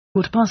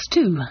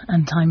2:15,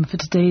 and time for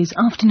today's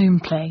afternoon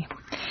play.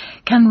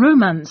 Can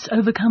romance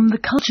overcome the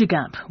culture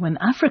gap when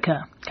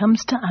Africa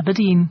comes to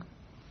Aberdeen?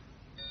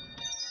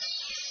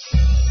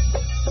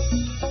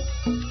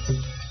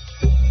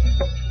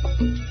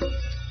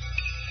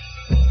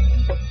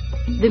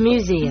 The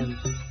Museum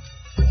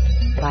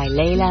by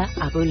Leila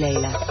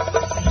Aboulela.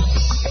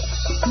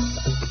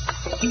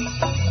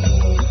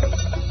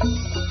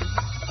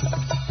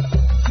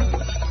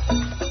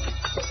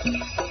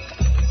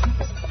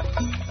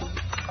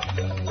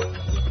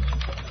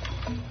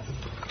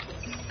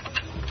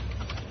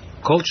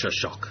 Culture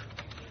shock.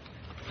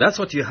 That's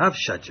what you have,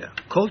 Shadja.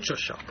 Culture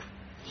shock.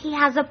 He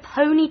has a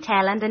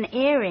ponytail and an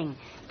earring.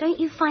 Don't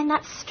you find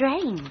that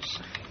strange?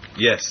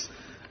 Yes,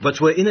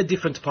 but we're in a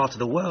different part of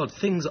the world.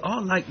 Things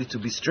are likely to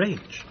be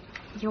strange.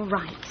 You're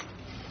right.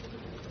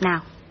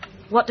 Now,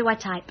 what do I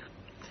type?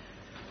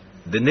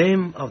 The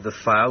name of the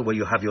file where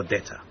you have your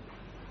data.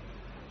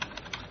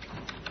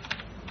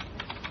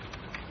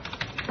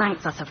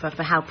 Thanks, Asafa,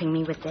 for helping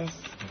me with this.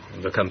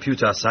 The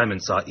computer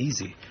assignments are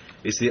easy.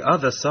 It's the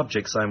other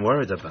subjects I'm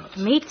worried about.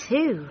 Me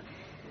too.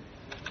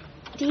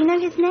 Do you know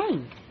his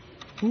name?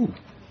 Who?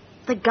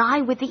 The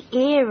guy with the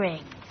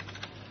earring.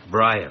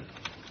 Brian.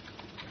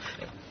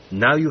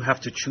 Now you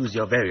have to choose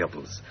your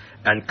variables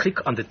and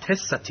click on the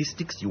test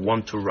statistics you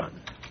want to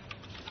run.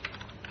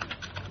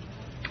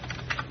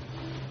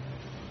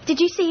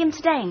 Did you see him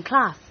today in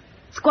class?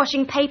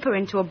 Squashing paper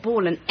into a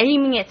ball and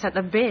aiming it at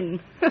the bin.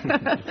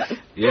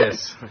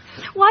 Yes.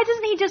 Why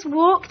doesn't he just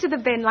walk to the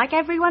bin like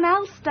everyone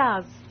else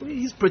does?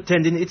 He's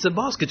pretending it's a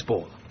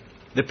basketball.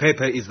 The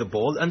paper is the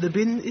ball and the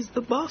bin is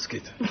the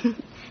basket.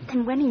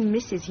 Then when he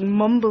misses, he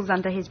mumbles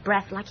under his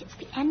breath like it's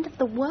the end of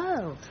the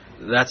world.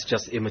 That's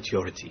just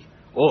immaturity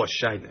or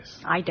shyness.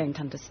 I don't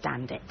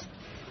understand it.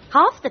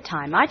 Half the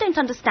time, I don't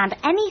understand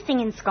anything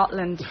in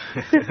Scotland.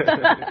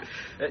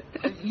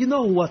 You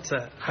know what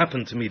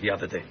happened to me the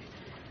other day?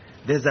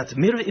 There's that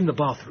mirror in the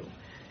bathroom.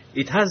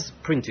 It has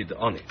printed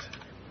on it.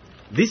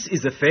 This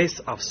is the face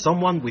of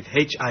someone with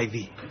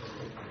HIV.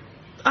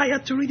 I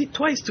had to read it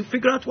twice to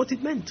figure out what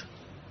it meant.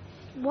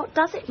 What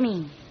does it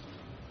mean?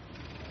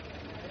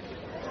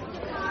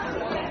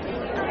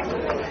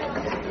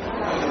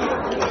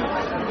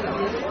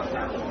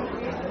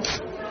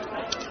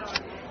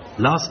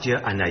 Last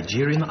year, a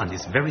Nigerian on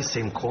this very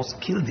same course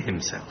killed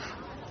himself.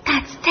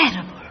 That's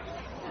terrible.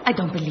 I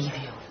don't believe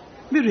you.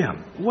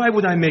 Miriam, why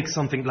would I make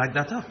something like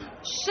that up?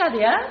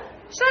 Shadia?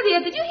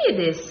 Shadia, did you hear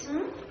this?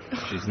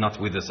 She's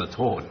not with us at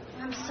all.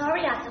 I'm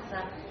sorry,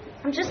 Asafa.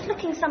 I'm just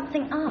looking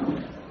something up.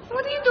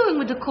 What are you doing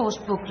with the course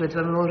booklet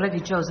when we've already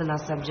chosen our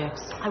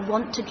subjects? I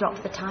want to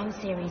drop the time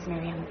series,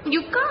 Miriam.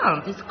 You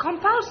can't. It's a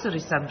compulsory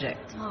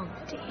subject. Oh,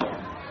 dear.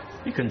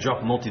 You can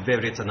drop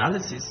multivariate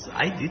analysis.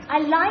 I did. I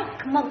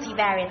like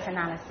multivariate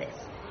analysis.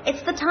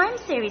 It's the time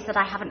series that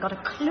I haven't got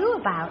a clue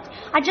about.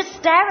 I just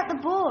stare at the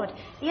board.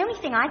 The only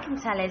thing I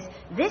can tell is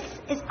this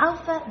is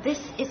alpha, this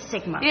is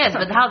sigma. Yes,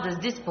 but how does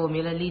this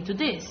formula lead to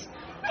this?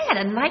 I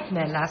had a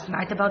nightmare last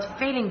night about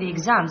failing the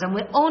exams, and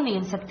we're only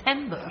in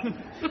September.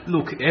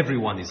 Look,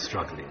 everyone is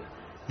struggling.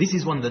 This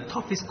is one of the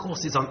toughest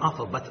courses on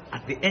offer, but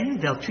at the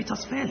end, they'll treat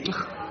us fairly.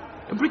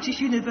 British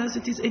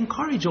universities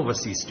encourage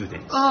overseas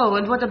students. Oh,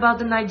 and what about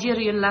the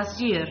Nigerian last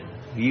year?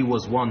 He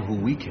was one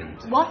who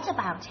weakened. What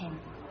about him?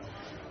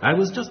 I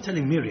was just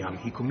telling Miriam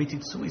he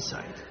committed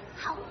suicide.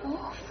 How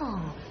awful.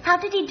 How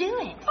did he do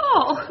it?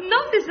 Oh,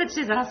 notice that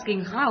she's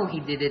asking how he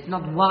did it,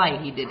 not why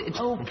he did it.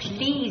 Oh,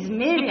 please,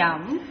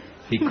 Miriam.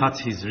 He cut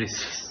his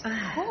wrists.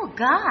 Poor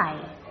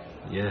guy.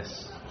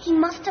 Yes. He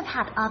must have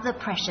had other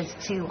pressures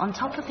too, on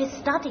top of his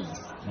studies.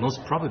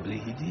 Most probably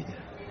he did.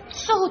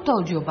 So who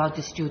told you about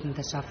the student,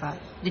 Asafa?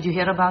 Did you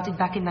hear about it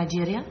back in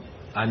Nigeria?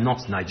 I'm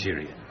not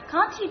Nigerian.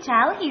 Can't you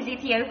tell he's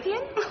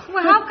Ethiopian?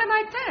 Well, how can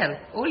I tell?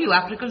 All you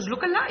Africans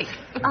look alike.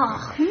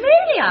 Oh,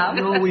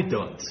 Miriam! No, we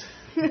don't.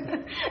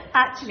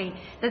 Actually,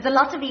 there's a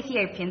lot of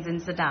Ethiopians in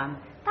Sudan.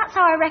 That's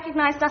how I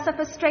recognized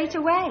Asafa straight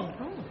away.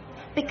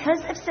 Because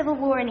of civil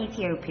war in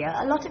Ethiopia,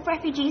 a lot of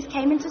refugees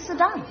came into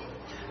Sudan.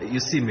 You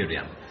see,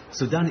 Miriam,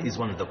 Sudan is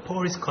one of the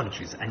poorest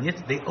countries, and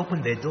yet they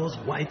opened their doors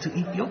wide to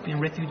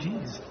Ethiopian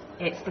refugees.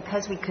 It's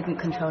because we couldn't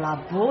control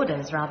our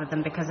borders rather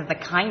than because of the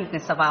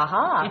kindness of our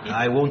hearts.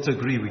 I won't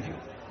agree with you.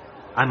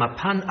 I'm a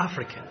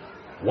Pan-African.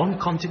 One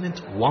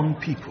continent, one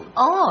people.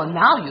 Oh,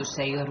 now you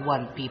say you're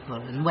one people.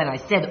 And when I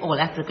said all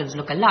Africans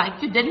look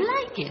alike, you didn't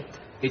like it.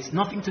 It's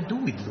nothing to do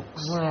with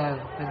looks. Well,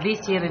 at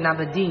least here in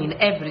Aberdeen,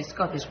 every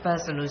Scottish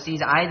person who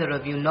sees either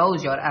of you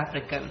knows you're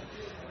African.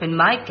 In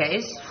my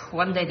case,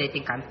 one day they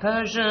think I'm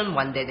Persian,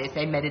 one day they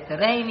say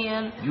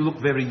Mediterranean. You look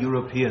very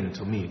European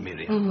to me,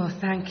 Miriam. Oh,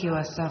 thank you,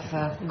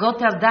 Asafa. Go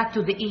tell that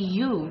to the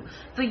EU.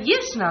 For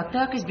years now,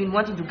 Turkey's been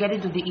wanting to get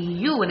into the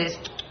EU, and it's...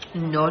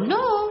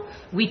 No.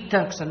 We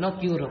Turks are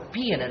not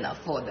European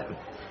enough for them.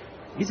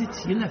 Is it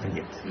 11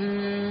 yet?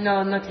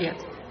 No, not yet.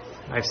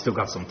 I've still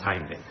got some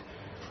time then.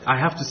 I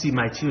have to see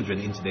my children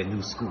into their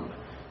new school.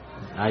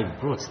 I've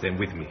brought them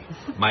with me.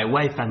 My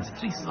wife and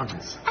 3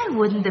 sons. I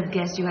wouldn't have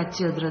guessed you had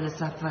children,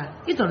 Asafa.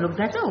 You don't look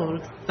that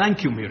old.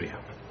 Thank you,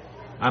 Miriam.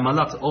 I'm a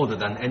lot older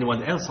than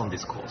anyone else on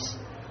this course.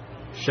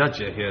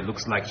 Shadja here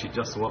looks like she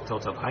just walked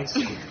out of high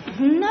school.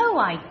 No,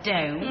 I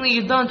don't.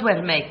 You don't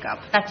wear makeup.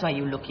 That's why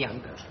you look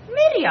younger.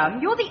 Miriam,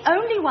 you're the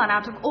only one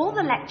out of all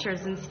the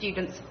lecturers and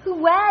students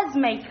who wears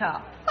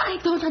makeup. I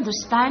don't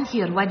understand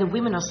here why the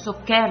women are so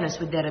careless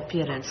with their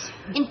appearance.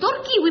 In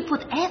Turkey, we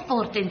put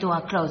effort into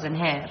our clothes and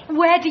hair.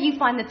 Where do you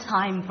find the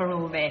time for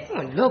all this?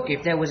 Oh, look,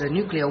 if there was a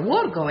nuclear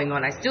war going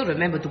on, I still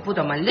remember to put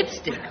on my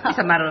lipstick. It's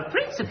a matter of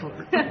principle.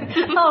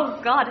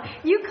 Oh, God,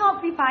 you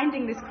can't be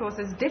finding this course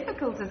as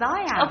difficult as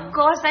I am. Of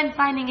course I'm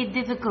finding it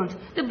difficult.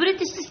 The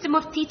British system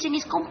of teaching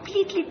is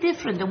completely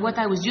different than what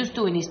I was used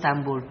to in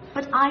Istanbul.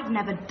 But I've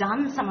never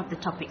done some of the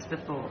topics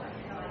before.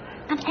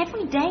 And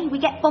every day we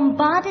get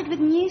bombarded with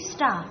new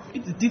stuff.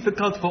 It's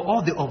difficult for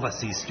all the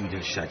overseas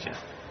students, Shadja,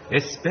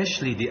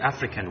 especially the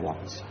African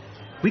ones.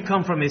 We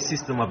come from a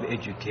system of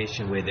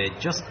education where there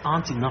just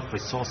aren't enough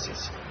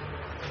resources.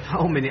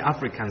 How many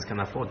Africans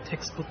can afford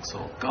textbooks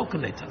or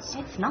calculators?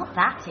 It's not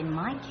that in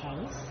my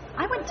case.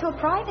 I went to a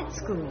private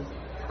school.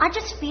 I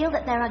just feel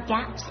that there are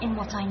gaps in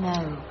what I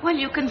know. Well,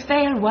 you can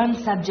fail one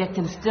subject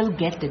and still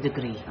get the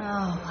degree.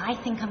 Oh, I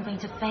think I'm going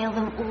to fail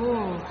them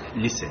all.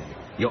 Listen,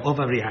 you're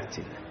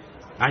overreacting.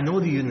 I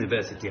know the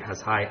university has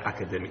high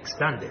academic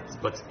standards,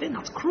 but they're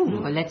not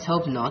cruel. Well, let's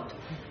hope not.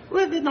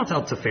 Well, they're not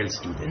out to fail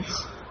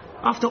students.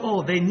 After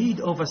all, they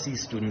need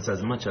overseas students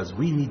as much as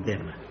we need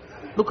them.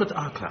 Look at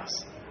our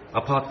class.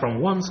 Apart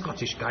from one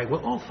Scottish guy,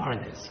 we're all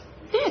foreigners.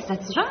 Yes,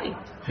 that's right.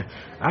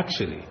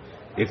 Actually,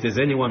 if there's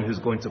anyone who's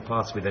going to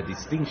pass with a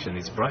distinction,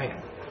 it's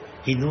Brian.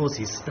 He knows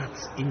his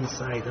stats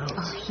inside out.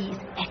 Oh, he's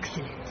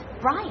excellent.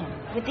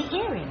 Brian, with the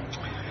earring.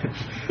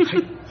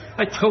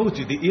 I told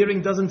you, the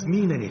earring doesn't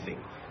mean anything.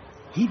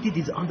 He did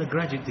his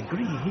undergraduate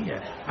degree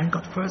here and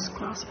got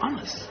first-class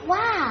honors.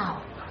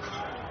 Wow.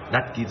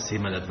 That gives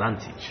him an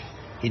advantage.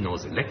 He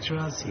knows the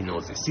lecturers, he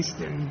knows the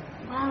system.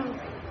 Well,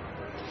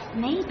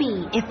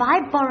 maybe if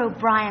I borrow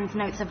Brian's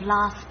notes of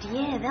last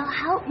year, they'll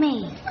help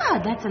me. Ah,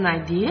 that's an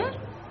idea.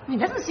 He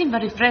doesn't seem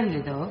very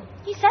friendly, though.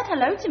 He said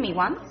hello to me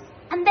once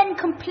and then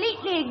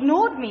completely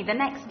ignored me the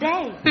next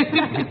day.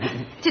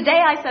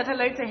 Today I said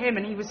hello to him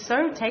and he was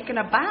so taken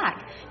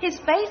aback. His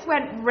face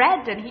went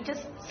red and he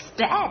just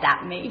stared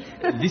at me.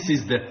 This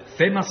is the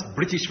famous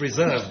British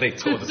Reserve they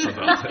told us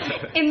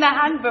about. In the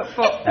handbook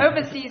for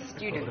overseas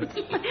students.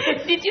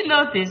 Did you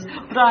notice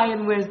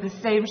Brian wears the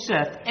same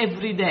shirt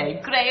every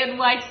day? Grey and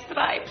white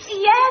stripes.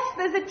 Yes,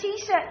 there's a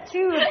T-shirt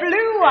too, a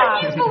blue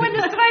one. Yes, but when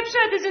the striped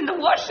shirt is in the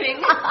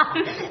washing.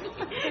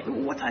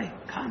 What I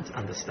can't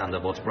understand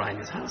about Brian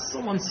is how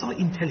someone so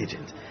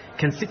intelligent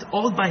can sit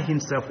all by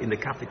himself in the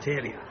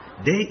cafeteria,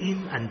 day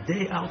in and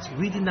day out,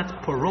 reading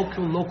that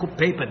parochial local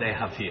paper they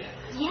have here.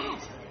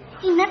 Yes,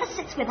 he never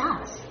sits with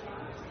us.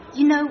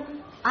 You know,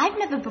 I've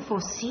never before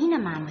seen a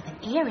man with an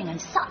earring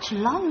and such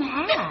long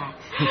hair.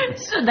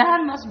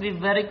 Sudan must be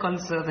very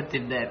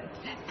conservative then.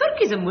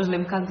 Turkey's a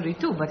Muslim country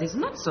too, but it's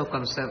not so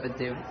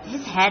conservative.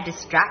 His hair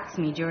distracts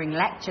me during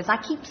lectures. I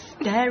keep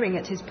staring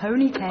at his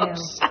ponytail.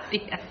 Oh,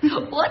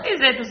 Sadia, what is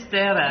there to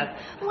stare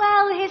at?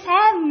 Well, his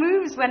hair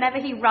moves whenever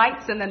he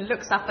writes and then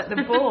looks up at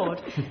the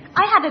board.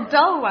 I had a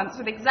doll once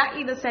with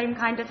exactly the same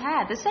kind of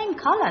hair, the same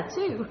colour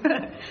too.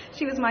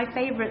 She was my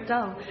favourite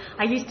doll.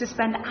 I used to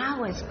spend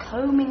hours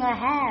combing her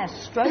hair,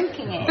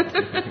 stroking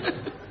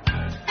it.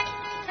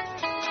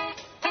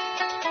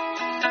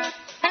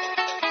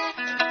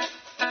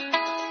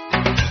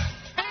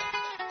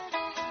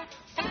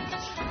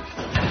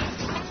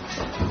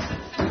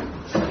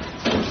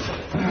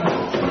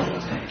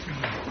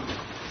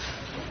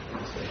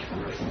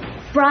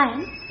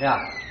 Brian? Yeah.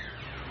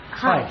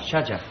 Hi. Hi,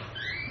 Shadja.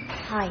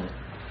 Hi.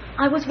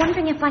 I was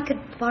wondering if I could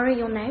borrow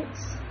your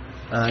notes.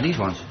 These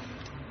ones?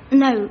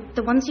 No,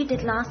 the ones you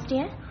did last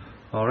year.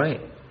 All right.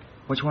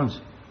 Which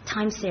ones?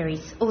 Time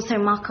series, also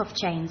Markov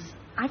chains.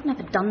 I've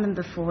never done them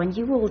before, and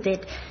you all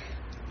did.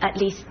 At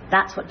least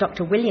that's what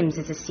Dr. Williams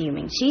is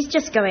assuming. She's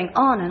just going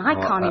on, and I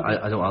can't even...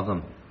 I don't have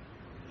them.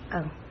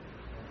 Oh.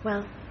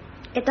 Well,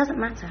 it doesn't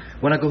matter.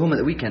 When I go home at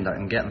the weekend, I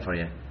can get them for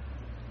you.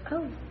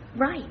 Oh,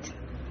 right.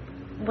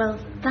 Well,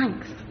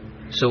 thanks.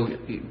 So,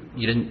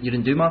 you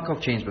didn't do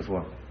Markov chains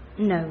before?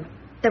 No.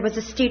 There was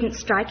a student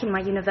strike in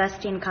my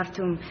university in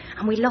Khartoum,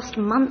 and we lost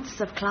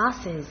months of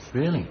classes.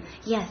 Really?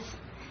 Yes.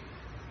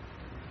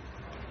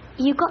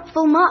 You got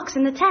full marks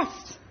in the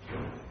test.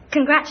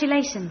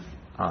 Congratulations.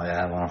 Oh,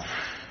 yeah, well...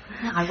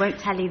 I won't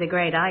tell you the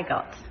grade I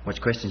got.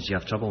 Which questions do you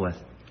have trouble with?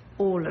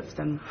 All of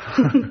them.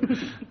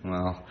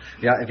 Well,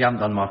 yeah, if you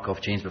haven't done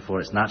Markov chains before,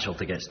 it's natural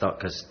to get stuck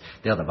because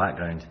they're the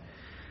background.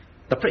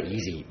 They're pretty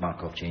easy,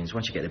 Markov chains,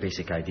 once you get the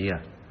basic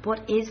idea.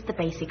 What is the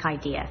basic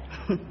idea?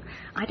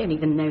 I don't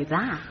even know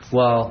that.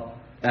 Well,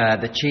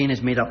 the chain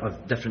is made up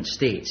of different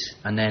states,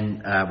 and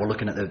then we're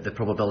looking at the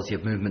probability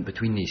of movement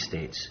between these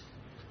states.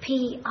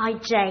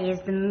 Pij is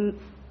the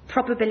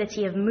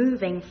probability of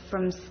moving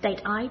from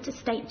state I to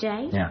state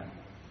J? Yeah.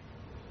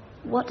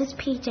 What does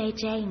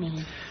PJJ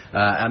mean?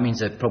 That means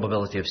the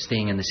probability of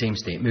staying in the same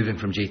state, moving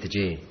from J to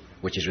J,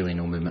 which is really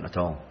no movement at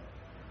all.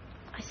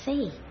 I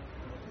see.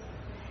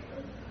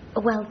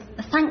 Well,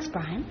 thanks,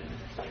 Brian.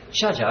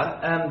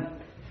 Shaja,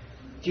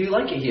 do you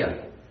like it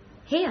here?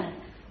 Here?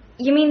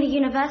 You mean the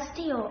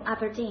university or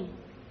Aberdeen?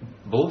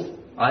 Both,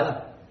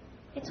 either.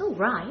 It's all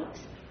right.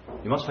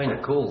 You must find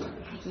it cold.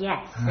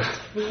 Yes, it's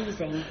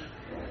freezing.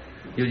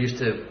 You're used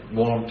to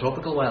warm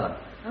tropical weather.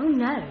 Oh,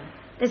 no.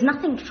 There's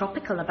nothing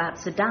tropical about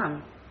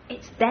Sudan.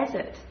 It's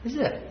desert. Is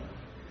it?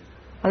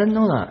 I didn't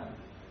know that.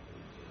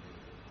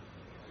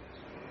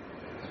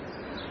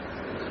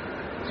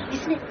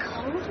 Isn't it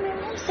cold,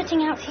 Miriam,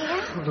 sitting out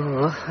here?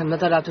 Oh, I'm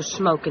not allowed to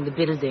smoke in the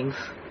building.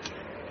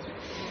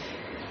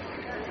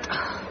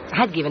 I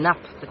had given up,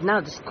 but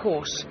now this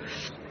course.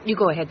 You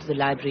go ahead to the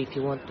library if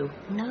you want to.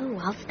 No,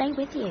 I'll stay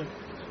with you.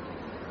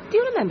 Do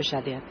you remember,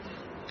 Shadia?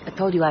 I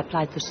told you I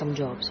applied for some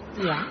jobs.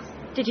 Yes.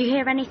 Did you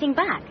hear anything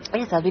back?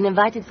 Yes, I've been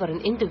invited for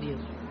an interview.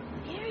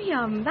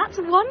 Miriam, that's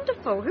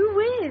wonderful. Who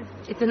with?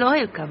 It's an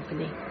oil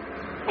company.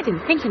 I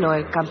didn't think an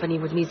oil company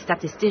would need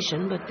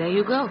statistician, but there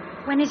you go.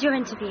 When is your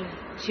interview?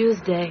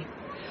 Tuesday.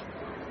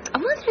 I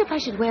wonder if I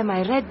should wear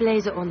my red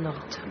blazer or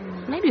not.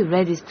 Maybe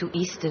red is too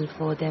Eastern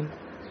for them.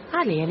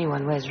 Hardly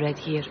anyone wears red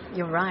here.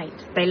 You're right.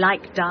 They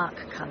like dark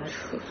colours.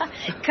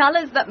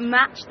 Colours that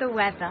match the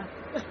weather.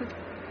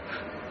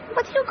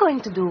 What are you going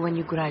to do when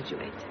you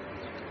graduate?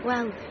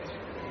 Well,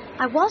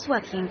 I was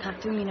working in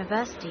Khartoum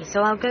University,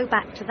 so I'll go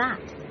back to that.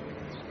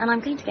 And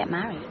I'm going to get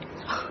married.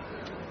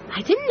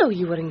 I didn't know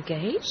you were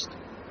engaged.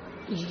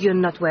 You're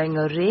not wearing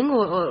a ring,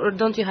 or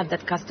don't you have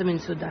that custom in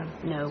Sudan?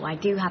 No, I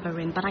do have a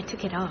ring, but I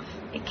took it off.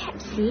 It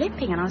kept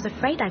slipping, and I was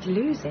afraid I'd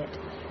lose it.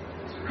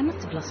 I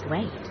must have lost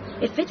weight.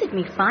 It fitted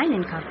me fine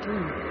in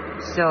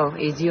Khartoum. So,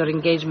 is your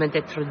engagement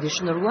a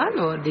traditional one,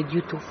 or did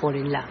you two fall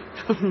in love?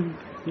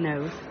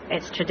 No,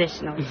 it's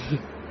traditional.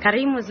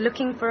 Karim was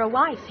looking for a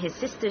wife. His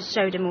sisters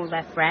showed him all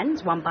their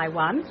friends, one by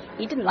one.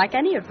 He didn't like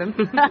any of them.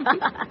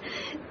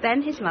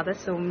 Then his mother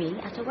saw me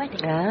at a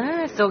wedding.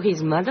 Ah, so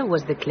his mother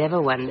was the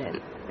clever one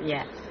then.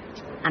 Yes.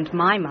 And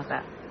my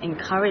mother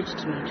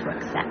encouraged me to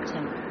accept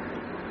him.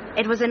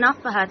 It was enough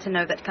for her to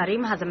know that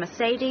Karim has a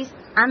Mercedes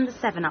and the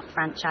 7-Up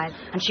franchise,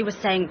 and she was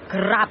saying,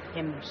 grab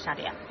him,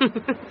 Shadia.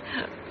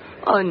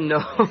 Oh, no.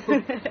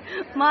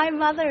 My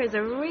mother is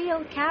a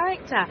real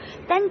character.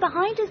 Then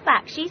behind his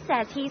back, she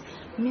says he's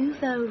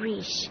nouveau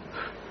riche.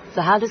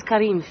 So how does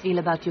Karim feel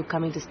about you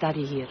coming to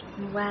study here?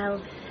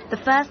 Well, the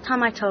first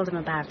time I told him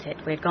about it,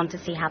 we'd gone to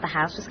see how the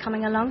house was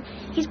coming along.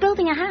 He's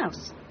building a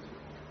house.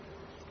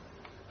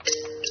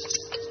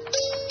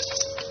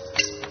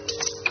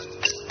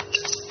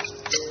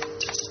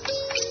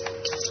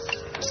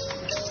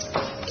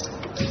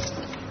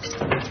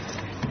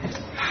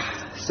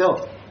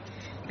 So,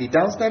 the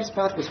downstairs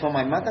part was for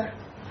my mother,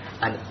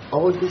 and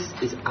all this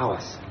is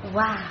ours.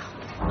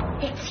 Wow.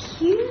 It's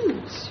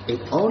huge.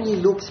 It only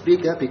looks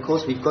bigger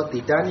because we've got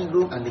the dining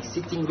room and the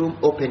sitting room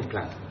open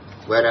plan.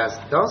 Whereas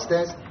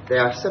downstairs, there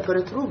are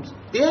separate rooms.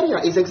 The area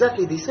is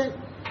exactly the same.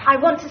 I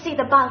want to see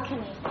the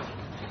balcony.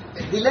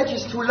 The ledge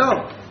is too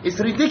low. It's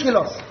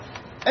ridiculous.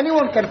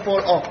 Anyone can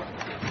fall off.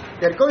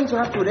 They're going to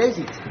have to raise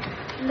it.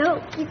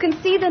 Look, you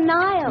can see the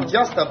Nile.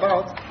 Just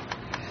about.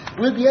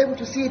 We'll be able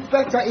to see it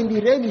better in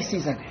the rainy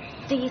season.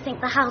 Do you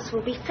think the house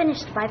will be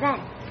finished by then?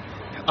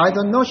 I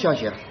don't know,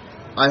 Shasha.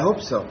 I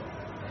hope so.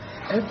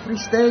 Every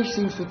stage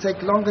seems to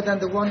take longer than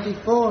the one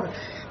before.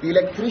 The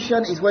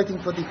electrician is waiting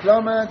for the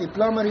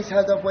plumber is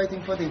held up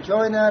waiting for the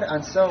joiner,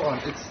 and so on.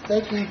 It's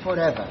taking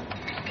forever.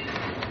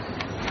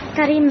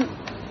 Karim,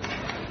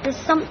 there's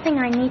something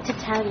I need to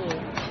tell you.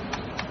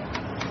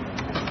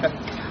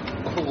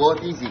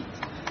 What is it?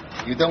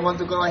 You don't want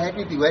to go ahead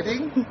with the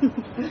wedding?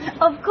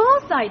 Of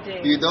course I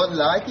do. You don't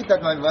like it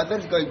that my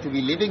mother's going to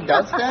be living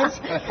downstairs?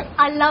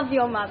 I love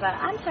your mother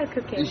and her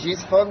cooking.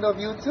 She's fond of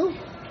you too.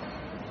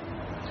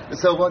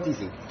 So what is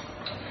it?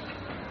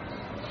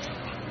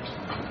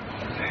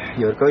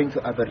 You're going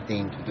to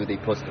Aberdeen to do the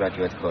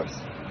postgraduate course.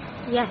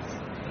 Yes.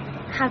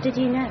 How did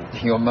you know?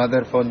 Your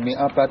mother phoned me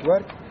up at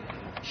work.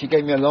 She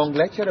gave me a long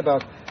lecture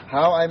about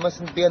how I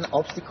mustn't be an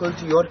obstacle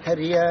to your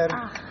career.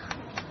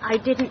 I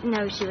didn't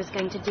know she was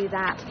going to do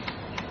that.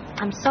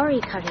 I'm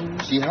sorry, Karim.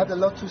 She had a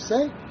lot to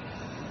say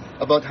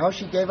about how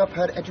she gave up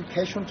her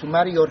education to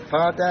marry your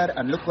father,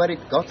 and look where it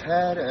got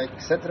her,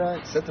 etc.,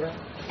 etc.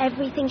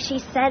 Everything she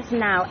says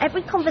now,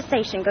 every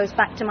conversation goes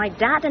back to my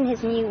dad and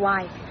his new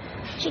wife.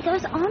 She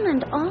goes on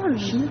and on.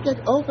 She'll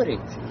get over it,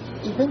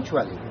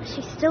 eventually.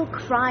 She still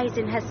cries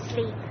in her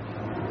sleep.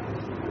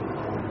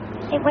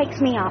 It wakes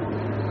me up.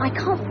 I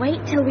can't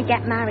wait till we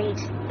get married.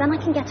 Then I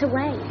can get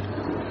away.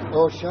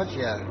 Oh,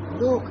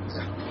 Shasha, look.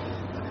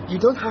 You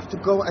don't have to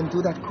go and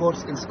do that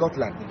course in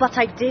Scotland. But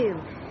I do.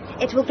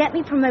 It will get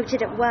me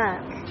promoted at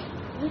work.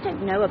 You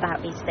don't know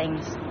about these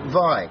things.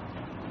 Why?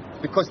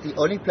 Because the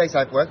only place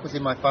I've worked was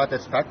in my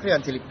father's factory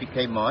until it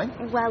became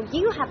mine? Well,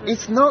 you haven't...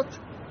 It's not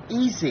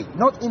easy.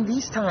 Not in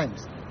these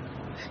times.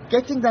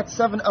 Getting that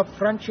 7-Up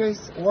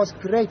franchise was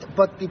great,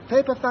 but the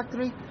paper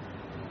factory...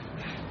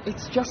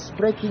 It's just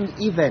breaking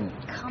even.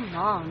 Come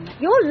on.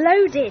 You're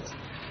loaded.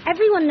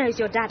 Everyone knows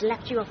your dad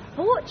left you a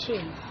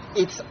fortune.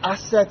 It's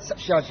assets,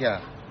 Shaja,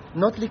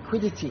 not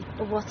liquidity.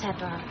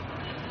 Whatever.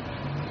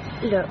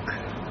 Look,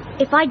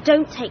 if I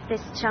don't take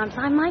this chance,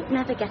 I might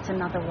never get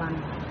another one.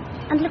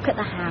 And look at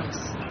the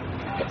house.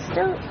 It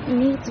still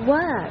needs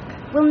work.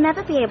 We'll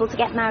never be able to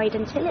get married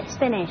until it's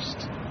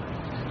finished.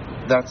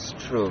 That's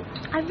true.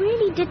 I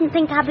really didn't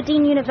think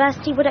Aberdeen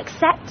University would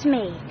accept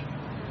me.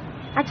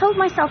 I told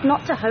myself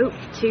not to hope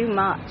too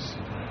much.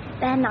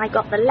 Then I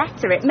got the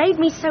letter. It made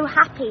me so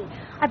happy.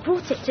 I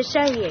brought it to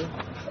show you.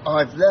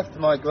 I've left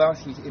my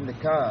glasses in the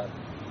car.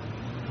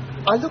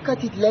 I'll look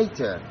at it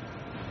later.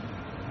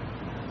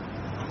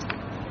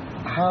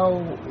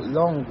 How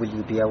long will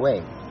you be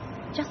away?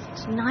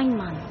 Just 9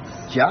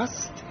 months.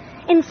 Just?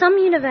 In some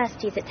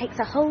universities, it takes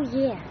a whole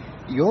year.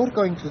 You're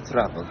going to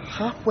travel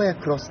halfway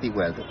across the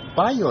world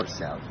by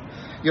yourself.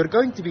 You're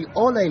going to be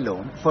all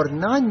alone for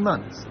 9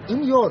 months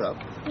in Europe.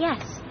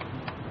 Yes.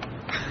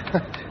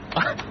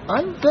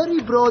 I'm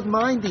very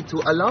broad-minded to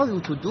allow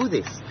you to do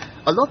this.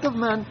 A lot of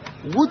men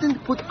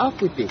wouldn't put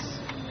up with this.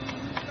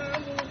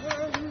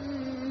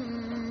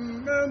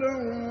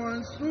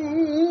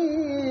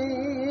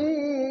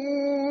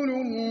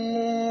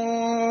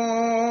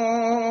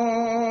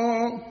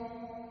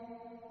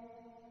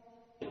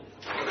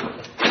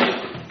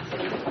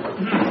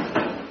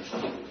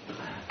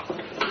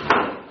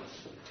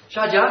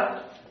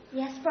 Shaja?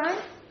 Yes,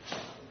 Brian?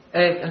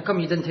 How come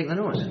you didn't take the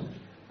notes?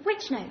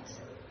 Which notes?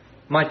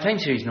 My time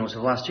series notes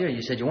of last year,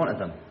 you said you wanted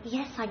them.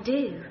 Yes, I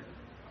do.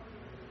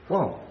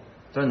 Whoa,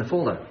 they're in the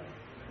folder.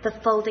 The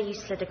folder you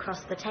slid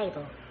across the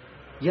table.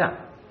 Yeah.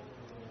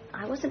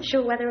 I wasn't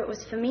sure whether it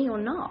was for me or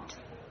not.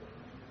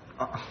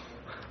 Well,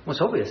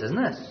 it's obvious, isn't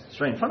it? It's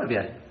right in front of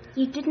you.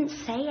 You didn't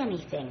say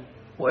anything.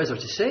 What is there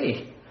to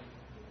say?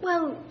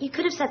 Well, you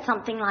could have said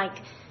something like,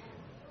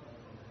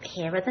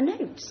 here are the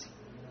notes.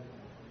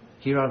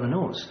 Here are the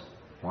notes.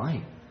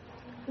 Why?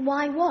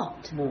 Why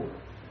what? Well,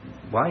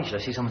 why should I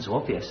say something so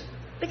obvious?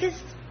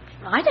 Because,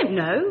 I don't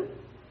know.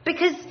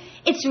 Because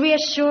it's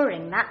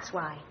reassuring, that's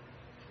why.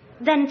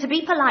 Then, to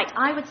be polite,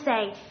 I would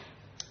say,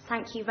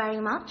 thank you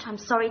very much. I'm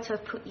sorry to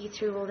have put you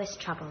through all this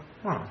trouble.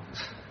 What?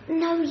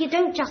 No, you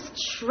don't just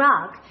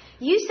shrug.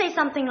 You say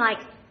something like,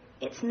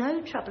 it's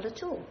no trouble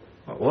at all.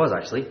 Well, it was,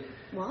 actually.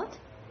 What?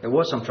 It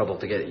was some trouble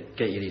to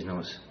get you these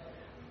notes.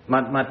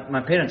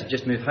 My parents had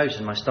just moved house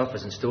and my stuff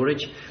was in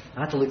storage.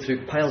 I had to look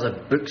through piles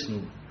of books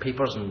and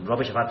papers and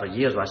rubbish I've had for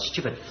years with a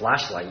stupid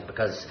flashlight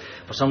because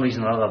for some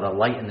reason or other the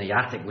light in the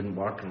attic wouldn't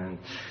work. And then...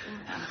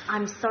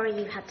 I'm sorry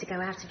you had to go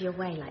out of your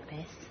way like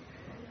this.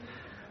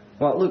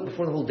 Well, look,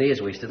 before the whole day is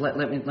wasted, let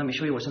me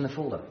show you what's in the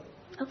folder.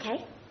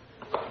 Okay.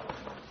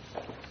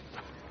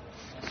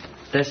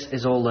 This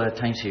is all the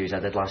time series I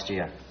did last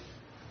year.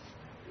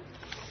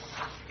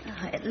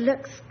 It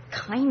looks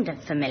kind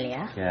of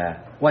familiar.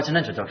 Yeah. Well, it's an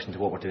introduction to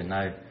what we're doing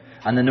now.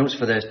 And the notes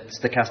for the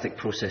stochastic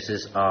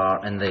processes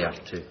are in there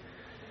too.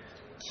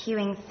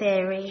 Queuing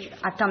theory,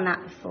 I've done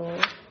that before.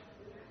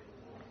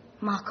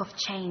 Markov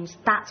chains,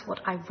 that's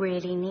what I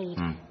really need.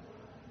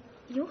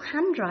 Your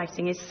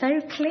handwriting is so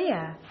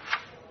clear.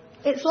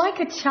 It's like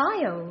a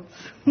child's.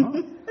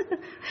 Huh?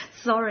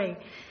 Sorry.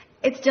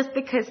 It's just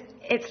because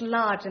it's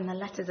large and the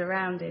letters are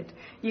rounded.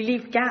 You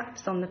leave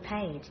gaps on the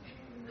page.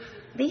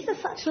 These are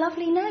such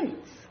lovely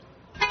notes.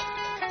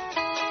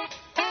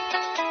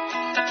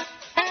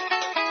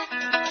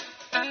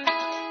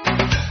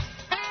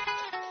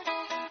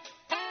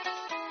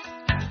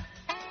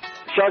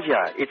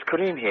 Shazia, it's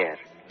Kareem here.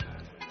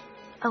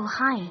 Oh,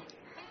 hi.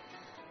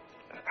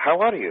 How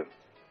are you?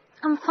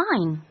 I'm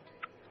fine.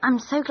 I'm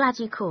so glad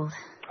you called.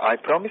 I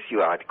promised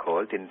you I'd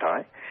call, didn't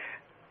I?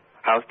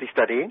 How's the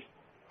studying?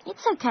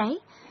 It's okay.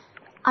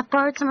 I've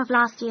borrowed some of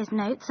last year's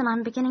notes and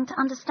I'm beginning to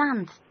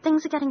understand.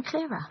 Things are getting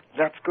clearer.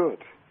 That's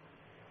good.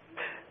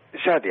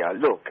 Shadia,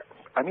 look,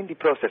 I'm in the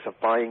process of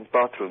buying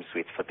bathroom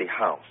suites for the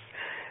house.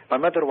 My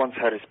mother wants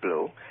hers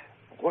blue.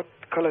 What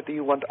color do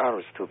you want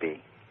ours to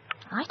be?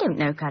 I don't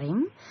know,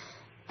 Karim.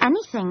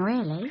 Anything,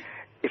 really.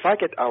 If I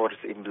get ours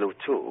in blue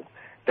too,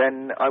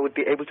 then I would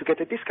be able to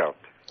get a discount.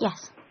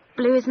 Yes,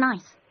 blue is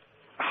nice.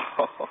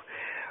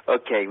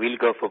 Okay, we'll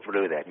go for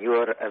blue then.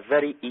 You're a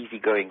very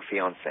easygoing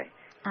fiancé.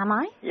 Am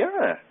I?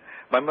 Yeah.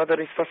 My mother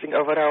is fussing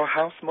over our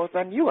house more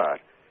than you are.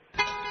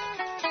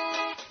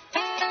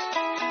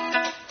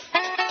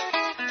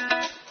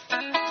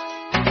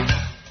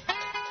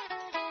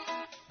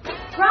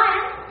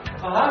 Brian!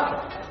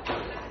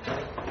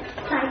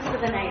 Thanks for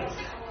the notes.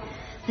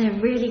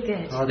 They're really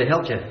good. Oh, they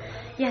helped you?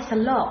 Yes, a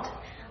lot.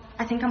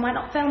 I think I might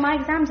not fail my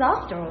exams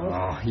after all.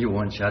 Oh, you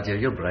won't, Shadia.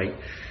 You're bright.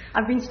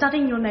 I've been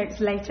studying your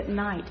notes late at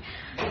night.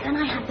 Then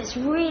I had this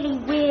really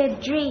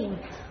weird dream.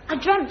 I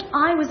dreamt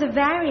I was a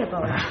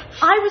variable.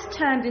 I was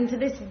turned into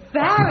this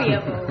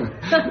variable.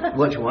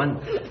 Which one?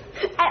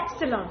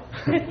 Epsilon.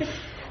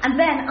 And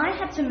then I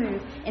had to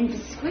move in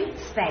discrete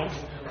space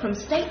from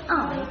state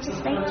I to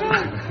state J.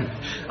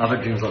 I've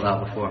had dreams like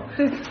that before.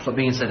 It's like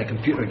being inside a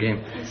computer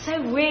game. It's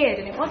so weird,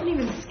 and it wasn't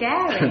even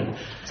scary.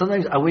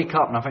 Sometimes I wake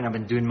up and I find I've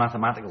been doing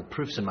mathematical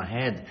proofs in my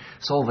head,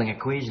 solving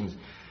equations.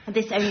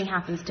 This only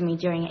happens to me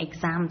during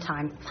exam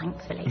time,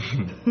 thankfully.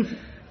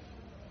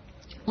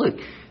 Look,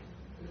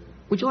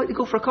 would you like to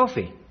go for a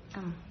coffee?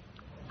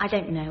 I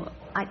don't know.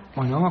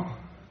 Why not?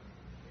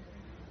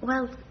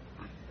 Well,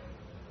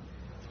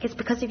 it's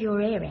because of your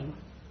earring.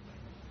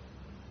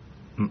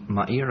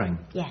 My earring?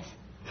 Yes.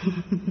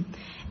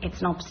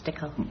 It's an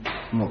obstacle.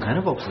 What kind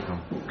of obstacle?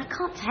 I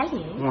can't tell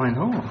you. Why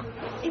not?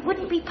 It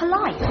wouldn't be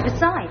polite.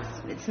 Besides,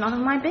 it's none of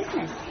my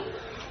business.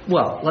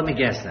 Well, let me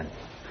guess then.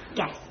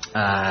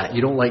 Guess.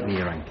 You don't like the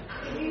earring?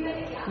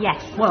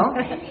 Yes. Well,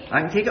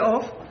 I can take it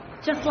off.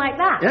 Just like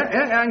that?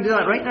 Yeah, I can do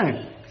that right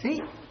now.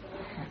 See?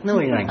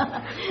 No earring.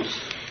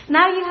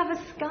 Now you have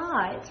a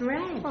scar. It's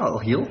red. Well, it'll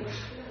heal.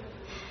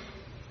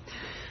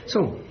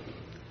 So,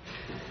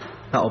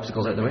 that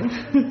obstacle's out the way.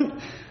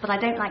 But I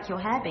don't like your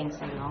hair being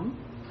so long.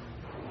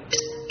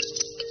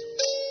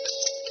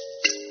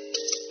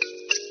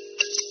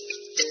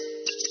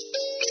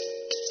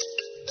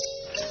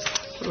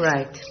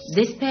 Right.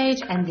 This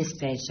page and this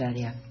page,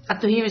 Shadia.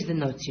 Up to here is the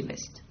notes you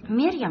missed.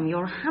 Miriam,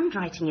 your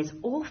handwriting is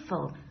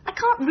awful. I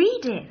can't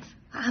read it.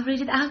 I'll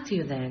read it out to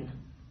you then.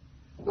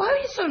 Why are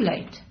you so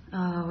late?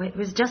 Oh, it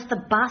was just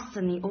the bus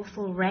and the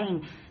awful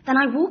rain. Then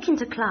I walk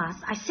into class,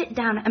 I sit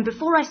down, and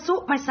before I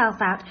sort myself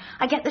out,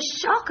 I get the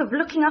shock of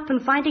looking up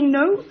and finding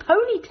no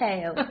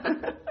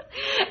ponytail.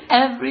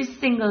 Every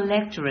single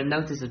lecturer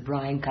notices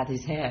Brian cut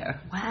his hair.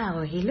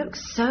 Wow, he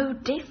looks so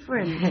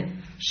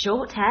different.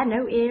 Short hair,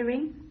 no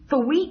earring.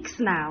 For weeks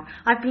now,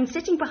 I've been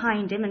sitting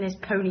behind him in his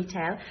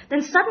ponytail.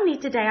 Then suddenly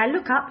today I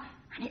look up,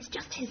 and it's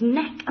just his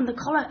neck and the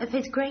collar of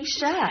his grey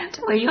shirt.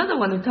 Well, you're the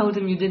one who told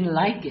him you didn't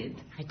like it.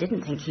 I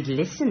didn't think he'd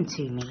listen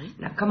to me.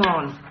 Now, come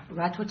on.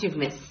 Write what you've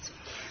missed.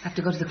 I have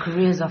to go to the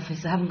careers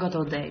office. I haven't got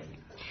all day.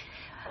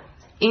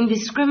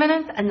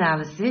 Indiscriminate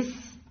analysis.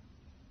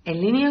 A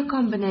linear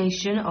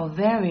combination of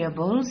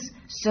variables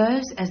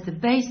serves as the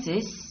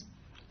basis...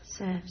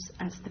 Serves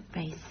as the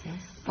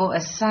basis. ...for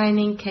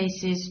assigning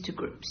cases to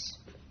groups.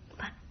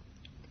 But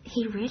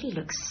he really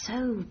looks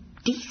so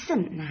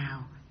decent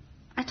now.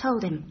 I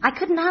told him. I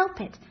couldn't help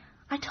it.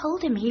 I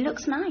told him he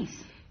looks nice.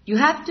 You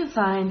have to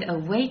find a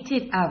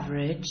weighted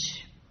average.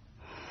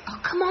 Oh,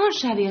 come on,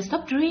 Shadia,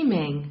 stop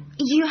dreaming.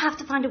 You have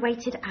to find a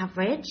weighted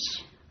average?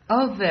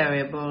 Of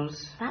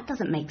variables. That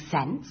doesn't make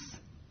sense.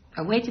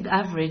 A weighted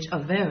average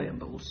of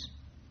variables.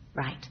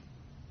 Right.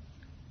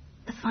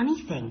 The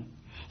funny thing,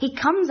 he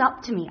comes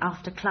up to me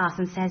after class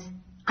and says,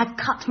 I've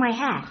cut my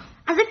hair.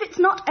 As if it's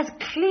not as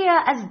clear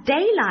as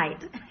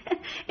daylight.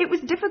 It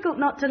was difficult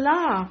not to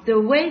laugh. The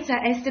weights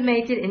are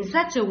estimated in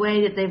such a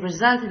way that they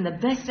result in the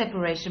best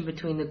separation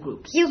between the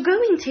groups. You're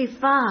going too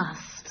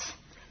fast.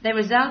 They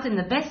result in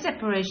the best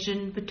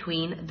separation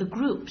between the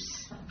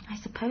groups. I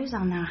suppose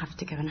I'll now have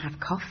to go and have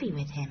coffee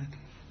with him.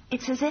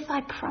 It's as if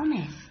I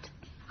promised.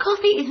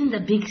 Coffee isn't a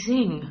big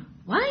thing.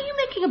 Why are you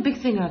making a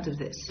big thing out of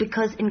this?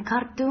 Because in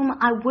Khartoum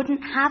I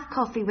wouldn't have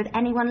coffee with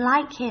anyone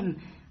like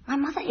him. My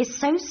mother is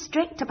so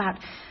strict about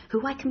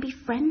who I can be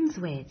friends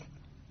with.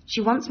 She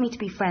wants me to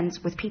be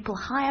friends with people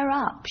higher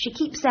up. She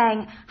keeps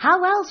saying,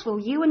 how else will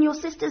you and your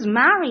sisters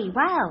marry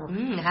well?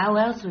 How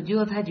else would you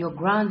have had your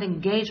grand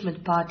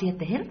engagement party at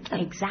the Hilton?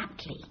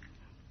 Exactly.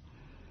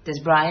 Does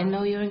Brian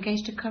know you're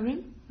engaged to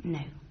Karim? No,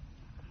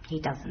 he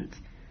doesn't.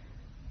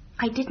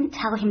 I didn't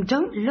tell him,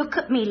 don't look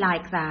at me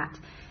like that.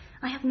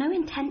 I have no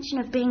intention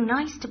of being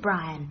nice to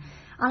Brian.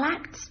 I'll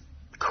act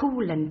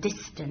cool and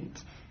distant,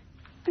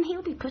 and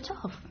he'll be put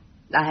off.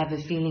 I have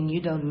a feeling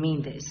you don't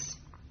mean this.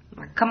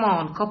 Now, come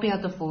on, copy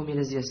out the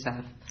formulas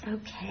yourself.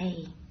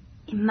 Okay.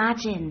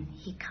 Imagine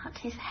he cut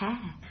his hair.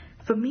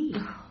 For me.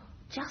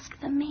 Just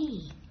for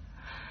me.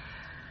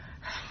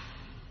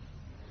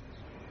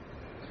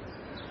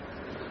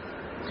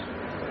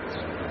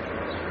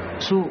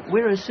 So,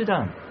 where is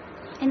Sudan?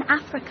 In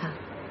Africa.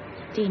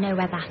 Do you know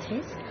where that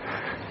is?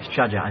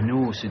 Shadia, I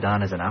know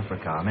Sudan is in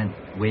Africa. I meant,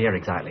 where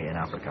exactly in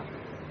Africa?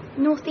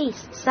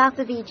 Northeast, south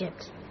of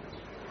Egypt.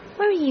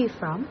 Where are you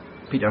from?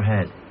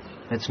 Peterhead.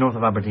 It's north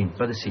of Aberdeen,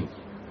 by the sea.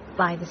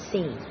 By the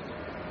sea.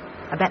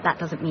 I bet that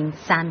doesn't mean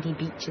sandy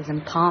beaches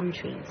and palm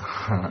trees.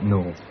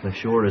 No, the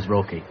shore is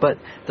rocky. But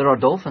there are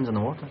dolphins in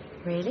the water.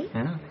 Really?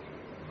 Yeah.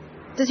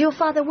 Does your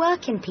father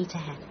work in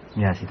Peterhead?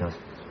 Yes, he does.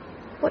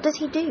 What does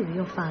he do,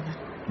 your father?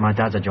 My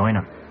dad's a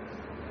joiner.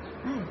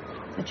 Oh,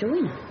 a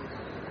joiner.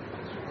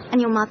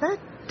 And your mother?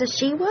 Does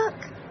she work?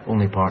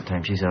 Only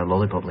part-time. She's a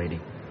lollipop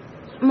lady.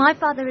 My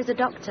father is a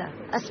doctor,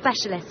 a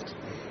specialist.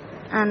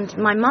 And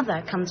my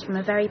mother comes from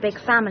a very big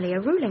family, a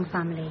ruling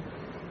family.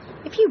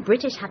 If you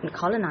British hadn't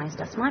colonised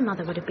us, my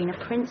mother would have been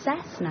a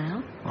princess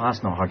now. Well,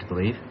 that's not hard to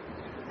believe.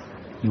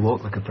 You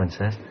walk like a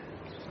princess.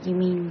 You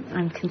mean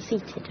I'm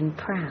conceited and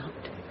proud?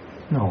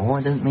 No,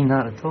 I didn't mean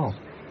that at all.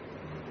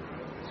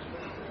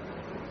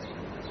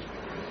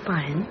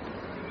 Brian,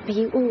 are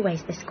you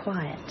always this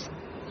quiet?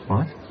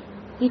 What?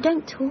 You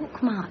don't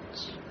talk much.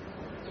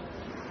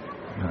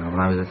 When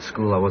I was at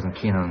school, I wasn't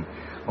keen on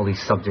all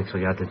these subjects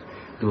where you had to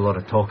do a lot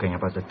of talking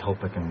about the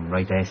topic and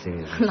write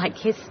essays. Like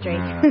history.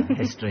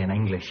 History and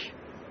English.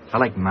 I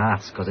liked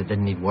maths because it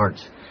didn't need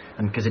words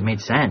and because it made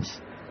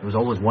sense. There was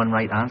always one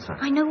right answer.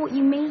 I know what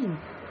you mean.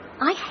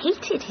 I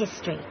hated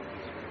history.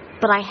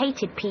 But I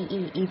hated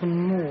PE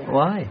even more.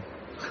 Why?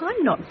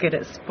 I'm not good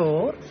at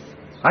sports.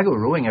 I go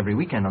rowing every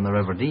weekend on the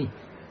River Dee.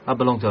 I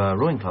belong to a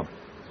rowing club.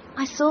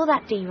 I saw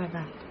that Dee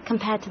River.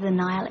 Compared to the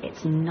Nile,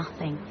 it's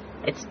nothing.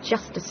 It's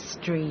just a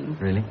stream.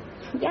 Really?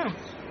 Yes.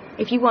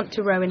 If you want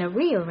to row in a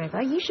real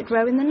river, you should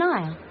row in the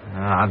Nile.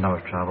 I've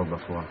never travelled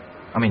before.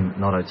 I mean,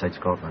 not outside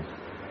Scotland.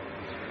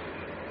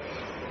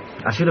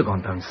 I should have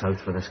gone down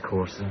south for this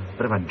course. A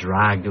bit of a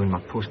drag doing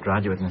my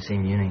postgraduate in the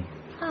same uni.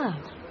 Oh.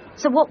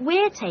 So what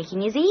we're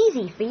taking is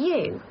easy for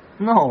you?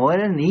 No, it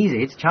isn't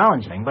easy. It's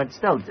challenging, but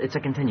still, it's a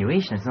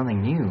continuation. It's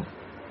nothing new.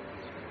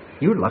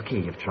 You're lucky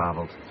you've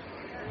travelled.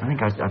 I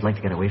think I'd like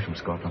to get away from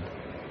Scotland.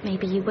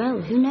 Maybe you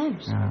will. Who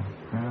knows?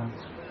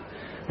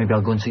 Maybe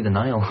I'll go and see the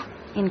Nile.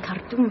 In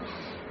Khartoum,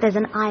 there's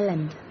an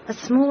island, a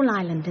small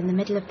island in the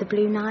middle of the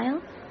Blue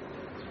Nile.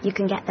 You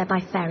can get there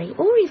by ferry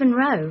or even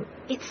row.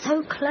 It's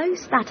so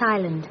close, that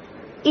island.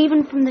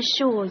 Even from the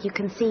shore, you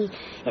can see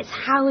its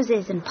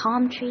houses and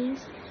palm trees.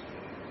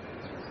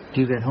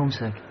 Do you get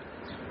homesick?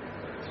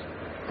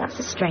 That's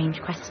a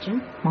strange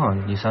question.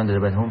 Well, you sounded a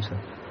bit homesick.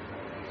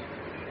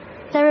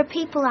 There are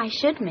people I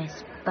should miss,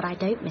 but I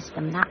don't miss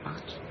them that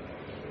much.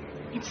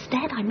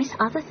 Instead, I miss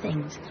other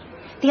things.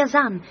 The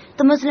Azan,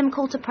 the Muslim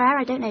call to prayer,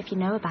 I don't know if you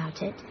know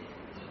about it.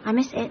 I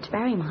miss it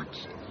very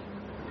much.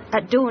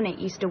 At dawn, it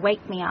used to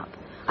wake me up.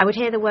 I would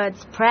hear the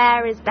words,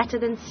 prayer is better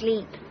than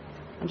sleep,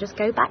 and just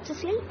go back to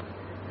sleep.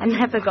 I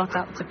never got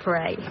up to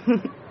pray.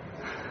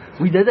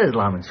 We did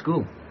Islam in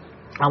school.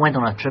 I went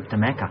on a trip to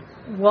Mecca.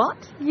 What?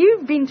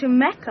 You've been to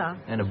Mecca?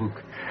 In a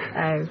book.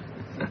 Oh.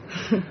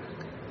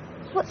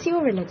 What's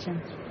your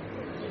religion?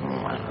 Oh,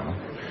 I don't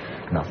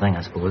know. Nothing,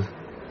 I suppose.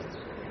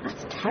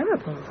 That's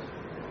terrible.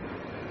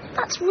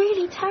 That's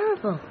really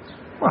terrible.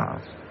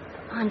 Well,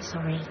 I'm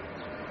sorry.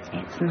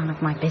 It's none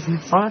of my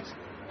business. Oh, it's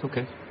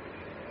okay.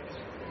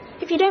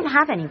 If you don't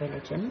have any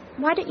religion,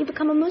 why don't you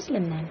become a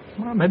Muslim then?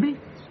 Well, maybe.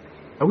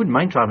 I wouldn't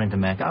mind travelling to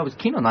Mecca. I was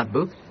keen on that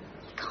book.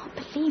 I can't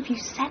believe you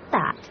said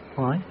that.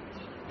 Why?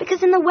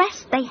 Because in the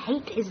West, they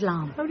hate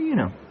Islam. How do you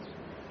know?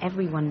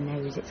 Everyone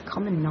knows. It's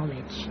common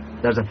knowledge.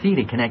 There's a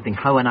theory connecting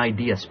how an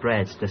idea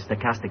spreads to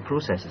stochastic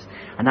processes.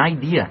 An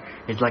idea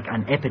is like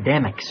an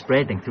epidemic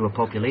spreading through a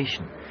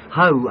population.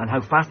 How and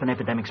how fast an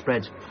epidemic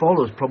spreads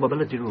follows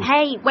probability rules.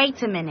 Hey,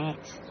 wait a minute.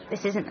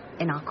 This isn't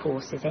in our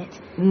course, is it?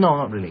 No,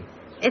 not really.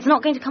 It's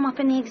not going to come up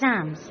in the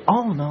exams?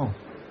 Oh, no.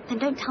 Then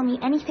don't tell me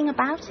anything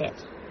about it.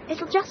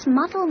 It'll just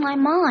muddle my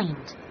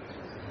mind.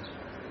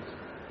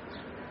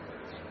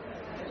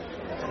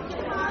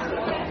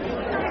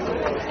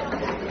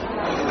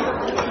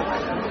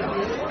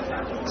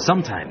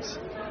 Sometimes,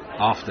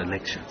 after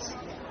lectures,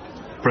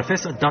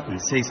 Professor Dutton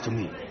says to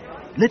me,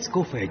 let's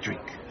go for a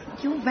drink.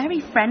 You're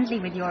very friendly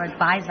with your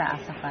advisor,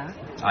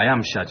 Asafa. I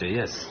am, Shaja,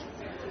 yes.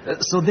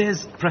 So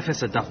there's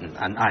Professor Dutton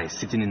and I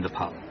sitting in the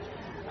pub.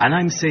 And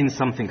I'm saying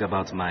something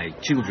about my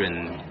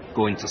children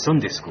going to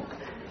Sunday school.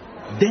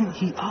 Then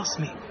he asks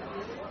me,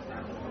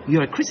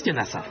 you're a Christian,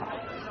 Asafa?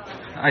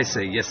 I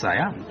say, yes, I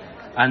am.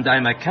 And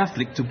I'm a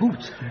Catholic to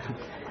boot.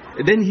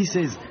 Then he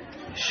says,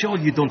 sure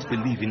you don't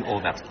believe in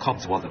all that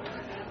codswallop.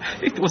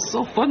 It was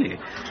so funny.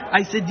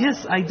 I said,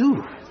 yes, I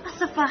do.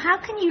 Asafa, how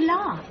can you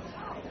laugh?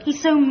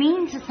 He's so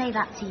mean to say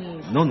that to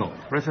you. No,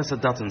 Professor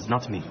Dutton's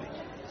not mean.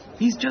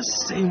 He's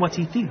just saying what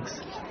he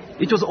thinks.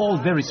 It was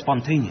all very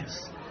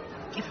spontaneous.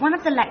 If one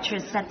of the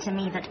lecturers said to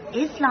me that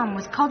Islam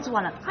was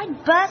codswallop,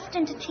 I'd burst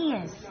into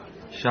tears.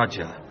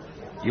 Shaja,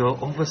 you're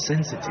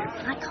oversensitive.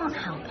 I can't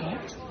help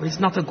it. It's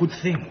not a good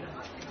thing.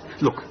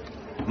 Look,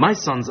 my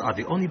sons are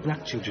the only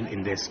black children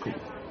in their school.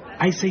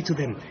 I say to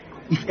them,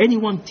 if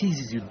anyone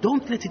teases you,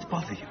 don't let it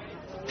bother you.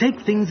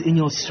 Take things in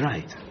your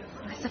stride.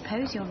 I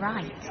suppose you're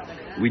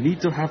right. We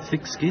need to have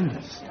thick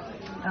skins.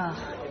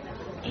 Ugh,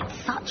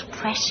 it's such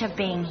pressure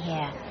being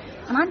here.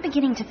 And I'm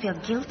beginning to feel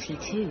guilty,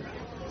 too.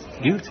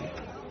 Guilty?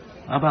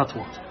 About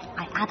what?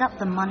 I add up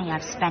the money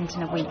I've spent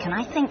in a week, and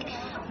I think,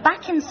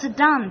 back in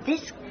Sudan,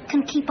 this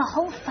can keep a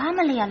whole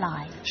family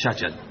alive.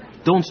 Shaja,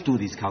 don't do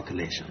these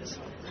calculations.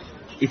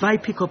 If I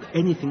pick up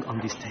anything on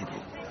this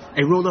table,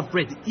 a roll of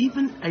bread,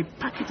 even a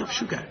packet of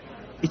sugar,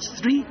 it's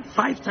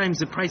 3-5 times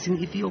the price in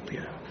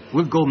Ethiopia.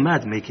 We'll go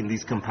mad making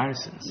these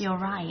comparisons. You're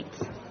right.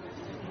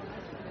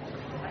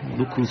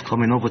 Look who's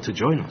coming over to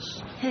join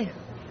us. Who?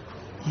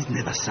 He's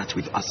never sat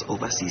with us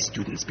overseas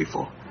students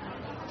before.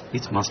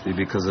 It must be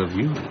because of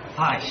you.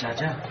 Hi,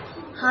 Shaja.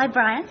 Hi,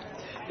 Brian.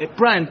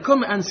 Brian,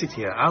 come and sit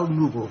here. I'll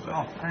move over.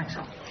 Oh, thanks.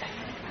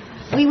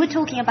 We were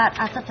talking about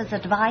Asafa's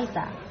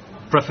advisor.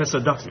 Professor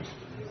Dutton.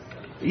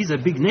 He's a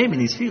big name in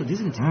his field,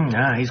 isn't he?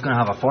 Yeah, he's going to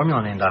have a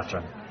formula named after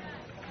him.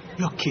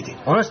 You're kidding.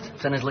 Honest?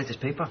 It's in his latest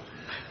paper.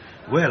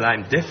 Well, I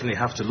definitely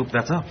have to look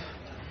that up.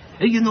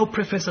 You know,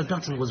 Professor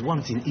Dutton was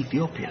once in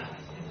Ethiopia.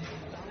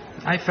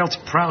 I felt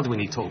proud when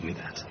he told me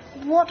that.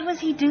 What was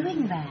he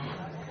doing there?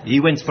 He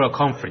went for a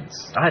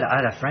conference. I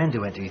had a friend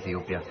who went to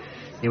Ethiopia.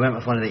 He went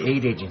with one of the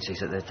aid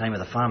agencies at the time of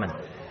the famine.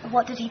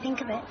 What did he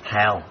think of it?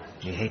 Hell.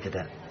 He hated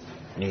it.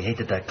 And he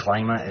hated the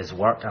climate, his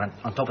work, and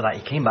on top of that,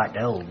 he came back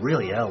ill,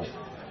 really ill.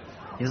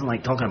 He doesn't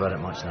like talking about it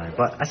much now.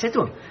 But I said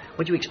to him,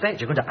 what do you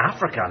expect? You're going to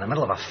Africa in the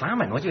middle of a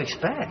famine. What do you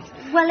expect?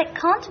 Well, it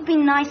can't have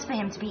been nice for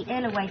him to be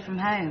ill away from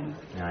home.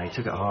 Yeah, he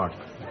took it hard.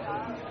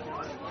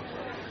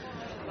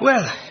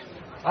 Well,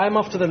 I'm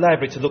off to the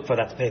library to look for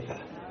that paper.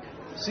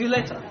 See you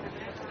later.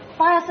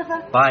 Bye,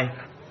 Arthur. Bye.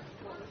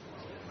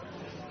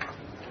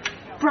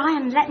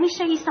 Brian, let me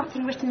show you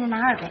something written in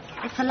Arabic.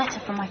 It's a letter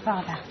from my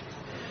father.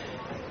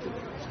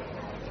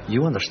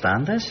 You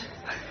understand this?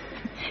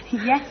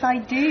 Yes, I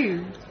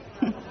do.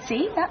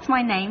 See, that's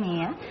my name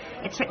here.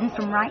 It's written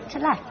from right to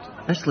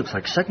left. This looks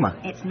like Sigma.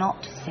 It's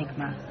not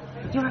Sigma.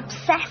 You're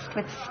obsessed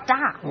with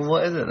stats. Well,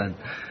 what is it then?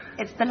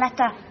 It's the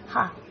letter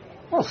H.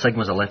 Well,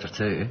 Sigma's a letter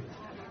too.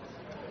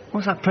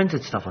 What's that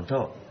printed stuff on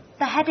top?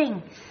 The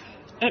heading.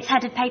 It's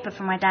headed paper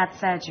from my dad's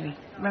surgery.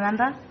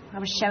 Remember? I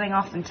was showing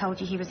off and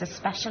told you he was a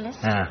specialist.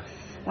 Yeah.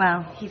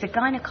 Well, he's a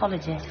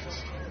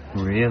gynecologist.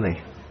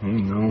 Really? Oh,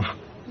 no.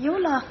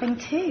 You're laughing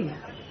too.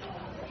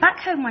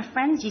 Back home, my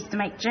friends used to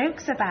make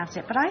jokes about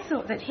it, but I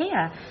thought that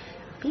here,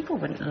 people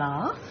wouldn't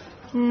laugh.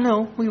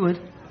 No, we would.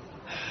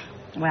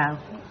 Well,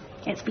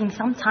 it's been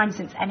some time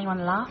since anyone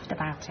laughed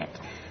about it.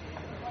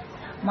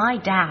 My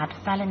dad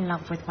fell in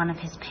love with one of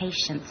his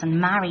patients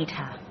and married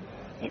her.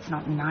 It's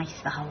not nice,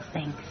 the whole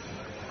thing.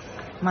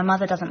 My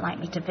mother doesn't like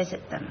me to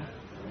visit them,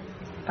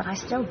 but I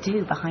still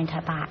do behind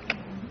her back.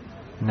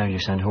 Now you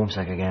sound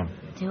homesick again.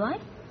 Do I?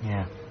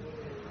 Yeah.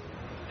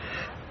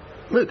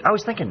 Look, I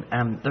was thinking,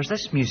 there's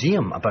this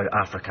museum about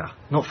Africa,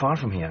 not far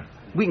from here.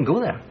 We can go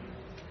there.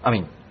 I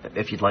mean,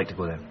 if you'd like to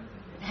go there.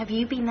 Have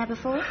you been there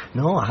before?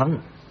 No, I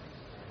haven't.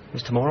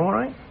 Is tomorrow all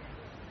right?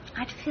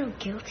 I'd feel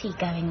guilty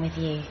going with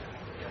you.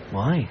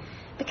 Why?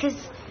 Because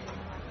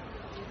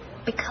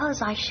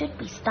I should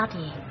be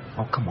studying.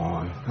 Oh, come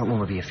on. That'll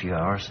only be a few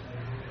hours.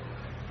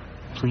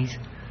 Please?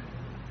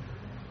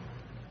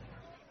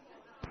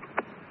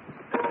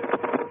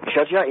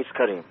 Shadia, it's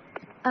Karim.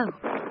 Oh,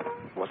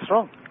 What's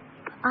wrong?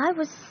 I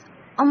was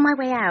on my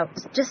way out,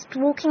 just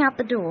walking out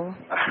the door.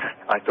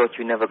 I thought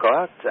you never go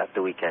out at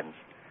the weekends.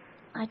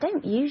 I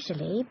don't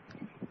usually,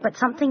 but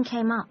something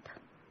came up.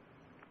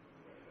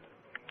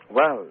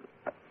 Well,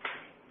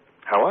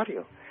 how are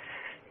you?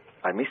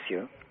 I miss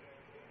you.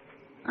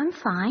 I'm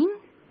fine.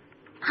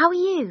 How are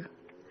you?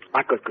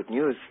 I got good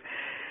news.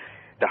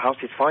 The house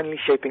is finally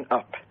shaping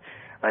up,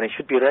 and it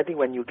should be ready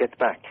when you get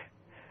back.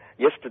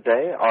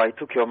 Yesterday, I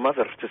took your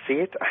mother to see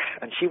it,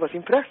 and she was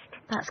impressed.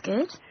 That's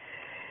good.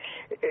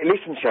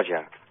 Listen,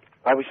 Shadia,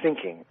 I was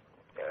thinking,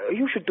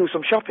 you should do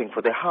some shopping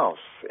for the house.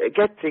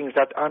 Get things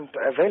that aren't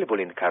available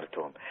in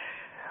Khartoum.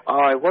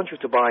 I want you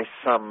to buy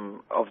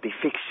some of the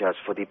fixtures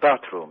for the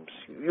bathrooms.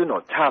 You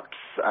know, taps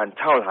and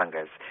towel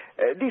hangers.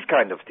 These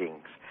kind of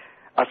things.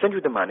 I'll send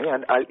you the money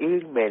and I'll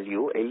email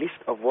you a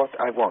list of what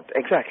I want.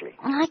 Exactly.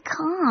 I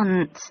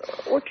can't.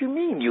 What do you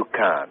mean you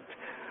can't?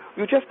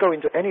 You just go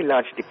into any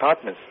large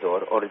department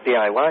store or a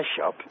DIY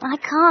shop. I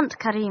can't,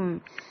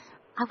 Karim.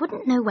 I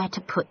wouldn't know where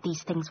to put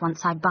these things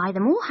once I buy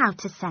them or how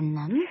to send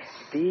them.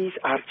 These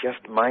are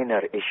just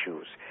minor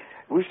issues.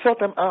 We'll sort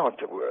them out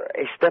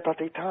a step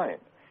at a time.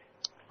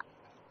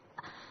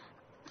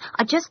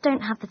 I just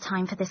don't have the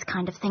time for this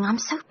kind of thing. I'm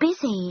so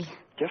busy.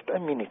 Just a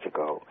minute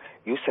ago,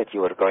 you said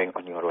you were going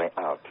on your way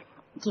out.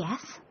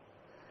 Yes?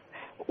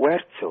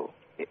 Where to,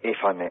 if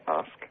I may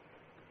ask?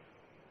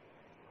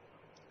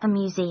 A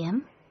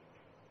museum.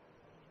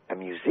 A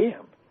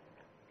museum?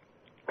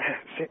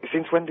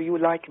 Since when do you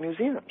like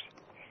museums?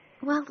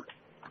 Well...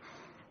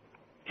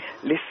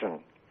 Listen,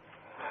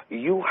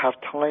 you have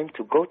time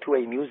to go to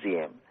a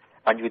museum,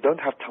 and you don't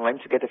have time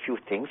to get a few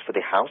things for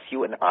the house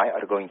you and I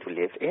are going to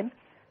live in?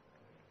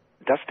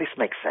 Does this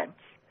make sense?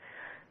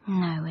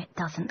 No, it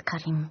doesn't,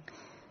 Karim.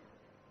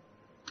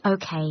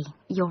 Okay,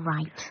 you're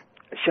right.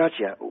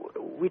 Shadia,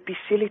 we'd be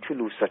silly to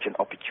lose such an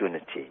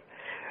opportunity.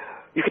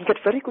 You can get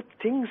very good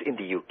things in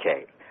the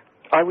UK.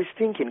 I was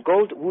thinking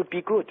gold would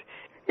be good.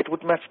 It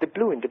would match the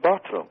blue in the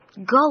bathroom.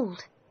 Gold?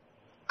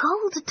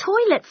 Gold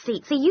toilet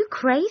seats? Are you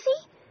crazy?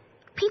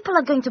 People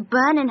are going to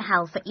burn in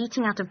hell for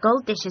eating out of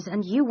gold dishes,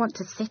 and you want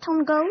to sit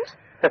on gold?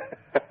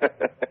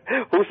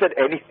 Who said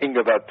anything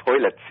about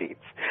toilet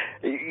seats?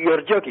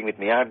 You're joking with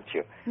me, aren't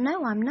you?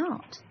 No, I'm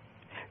not.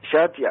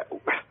 Shadia,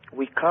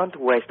 we can't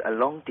waste a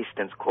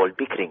long-distance call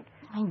bickering.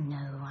 I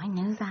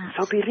know that.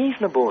 So be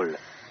reasonable.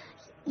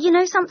 You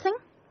know something?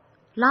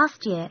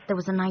 Last year, there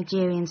was a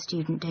Nigerian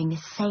student doing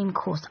the same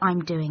course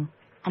I'm doing,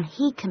 and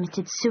he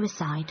committed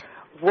suicide.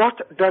 What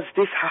does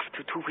this have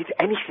to do with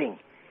anything?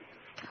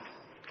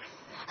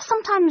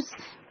 Sometimes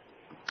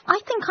I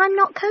think I'm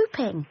not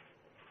coping.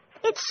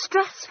 It's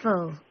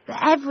stressful.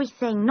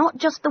 Everything, not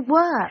just the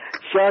work.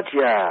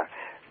 Shadia,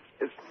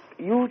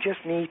 you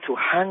just need to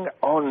hang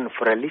on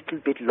for a little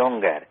bit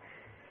longer.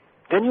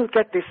 Then you'll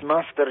get this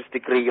master's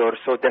degree you're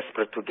so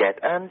desperate to get,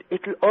 and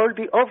it'll all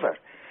be over.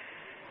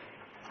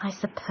 I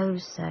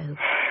suppose so.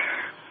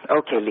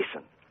 Okay,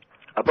 listen.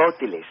 About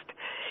the list.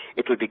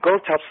 It will be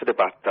gold taps for the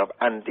bathtub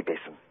and the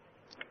basin.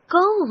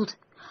 Gold?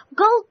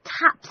 Gold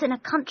taps in a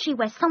country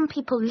where some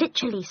people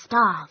literally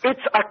starve.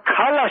 It's a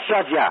color,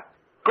 Shadia.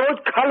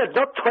 Gold-colored,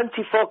 not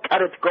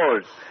 24-karat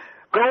gold.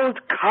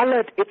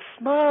 Gold-colored, it's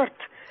smart.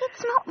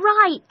 It's not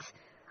right.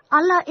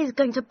 Allah is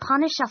going to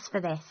punish us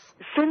for this.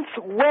 Since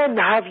when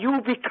have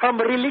you become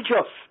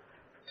religious?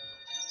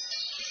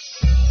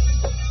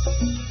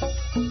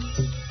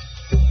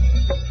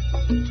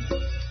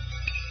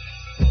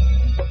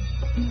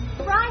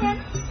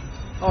 Brian!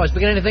 Oh, I was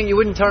beginning to think you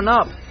wouldn't turn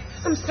up.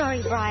 I'm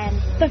sorry, Brian.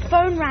 The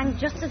phone rang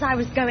just as I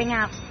was going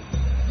out.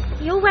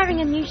 You're wearing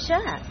a new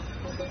shirt.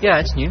 Yeah,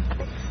 it's new.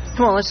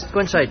 Come on, let's go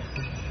inside.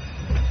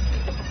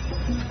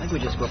 I think we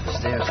just go up the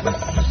stairs.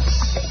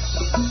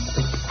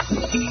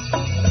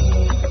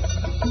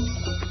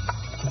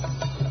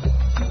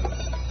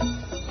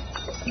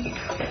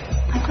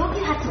 I thought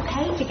you had to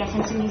pay to get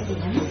into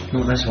museums.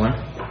 Not this one.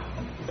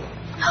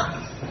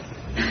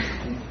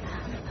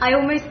 I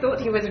almost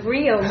thought he was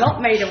real,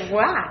 not made of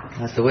wax.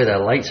 That's the way the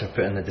lights are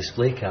put in the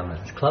display camera.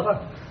 It's clever.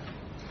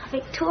 A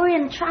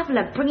Victorian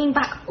traveller bringing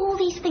back all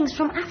these things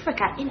from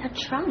Africa in a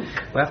trunk.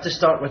 We have to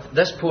start with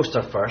this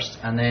poster first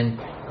and then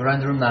go around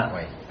the room that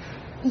way.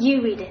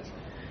 You read it.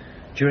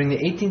 During the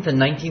 18th and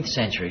 19th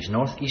centuries,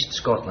 northeast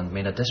Scotland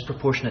made a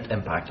disproportionate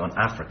impact on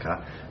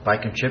Africa by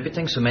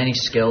contributing so many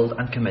skilled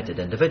and committed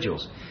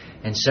individuals.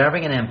 In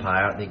serving an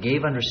empire, they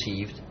gave and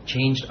received,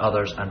 changed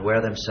others, and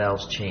were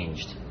themselves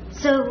changed.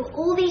 So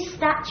all these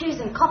statues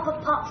and copper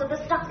pots are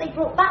the stuff they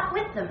brought back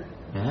with them?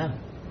 Yeah.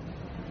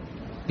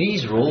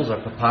 These rolls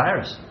are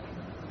papyrus.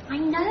 I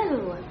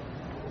know.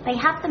 They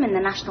have them in the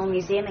National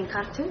Museum in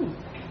Khartoum.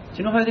 Do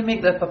you know how they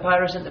make the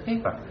papyrus into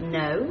paper?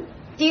 No.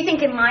 Do you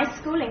think in my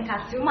school in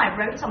Khartoum I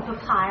wrote on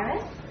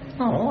papyrus?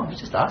 No, I was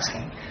just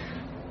asking.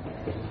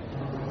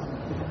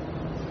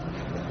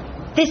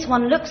 This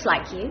one looks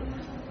like you.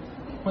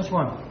 Which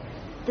one?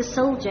 The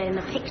soldier in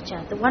the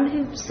picture, the one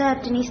who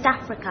served in East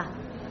Africa.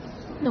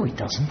 No, he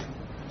doesn't.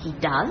 He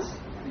does.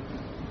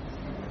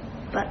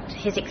 But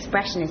his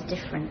expression is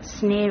different,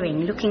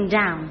 sneering, looking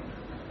down.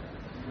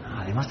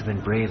 Ah, they must have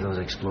been brave, those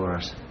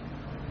explorers.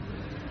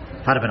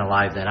 If I'd have been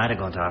alive then, I'd have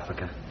gone to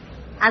Africa.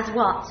 As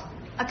what?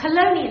 A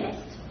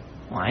colonialist?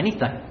 Well,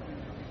 anything.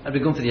 I'd be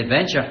going for the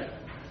adventure.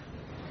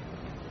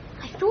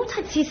 I thought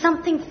I'd see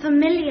something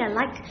familiar,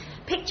 like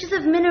pictures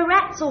of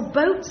minarets or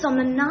boats on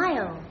the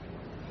Nile.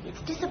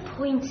 It's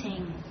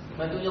disappointing.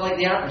 But don't you like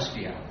the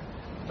atmosphere?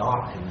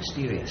 Dark and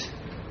mysterious.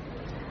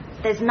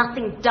 There's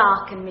nothing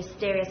dark and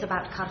mysterious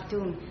about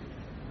Khartoum.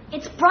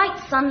 It's bright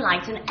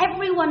sunlight and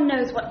everyone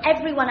knows what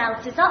everyone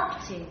else is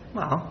up to.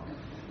 Well,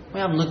 we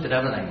haven't looked at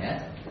everything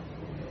yet.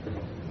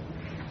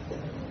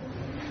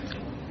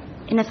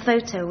 In a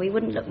photo, we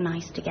wouldn't look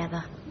nice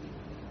together.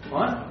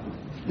 What?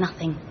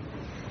 Nothing.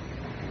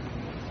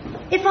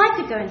 If I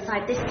could go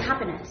inside this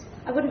cabinet,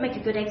 I wouldn't make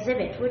a good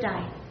exhibit, would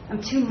I?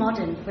 I'm too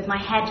modern, with my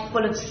head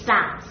full of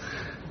stats.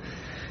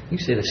 You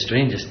say the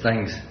strangest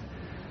things.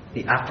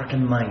 The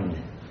African mind.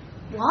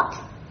 What?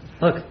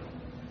 Look,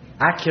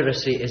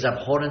 accuracy is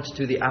abhorrent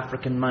to the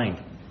African mind.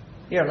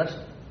 Here,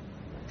 listen.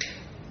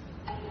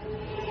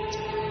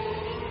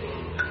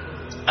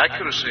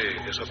 Accuracy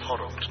is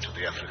abhorrent to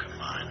the African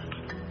mind.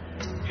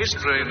 His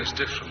brain is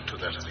different to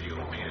that of the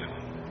European.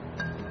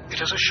 It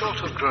has a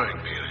shorter growing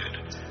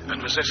period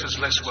and possesses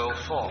less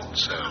well-formed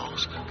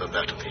cells than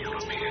that of the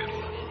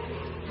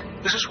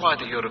European. This is why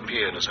the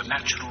European is a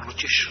natural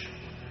logician.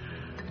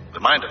 The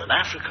mind of an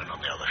African, on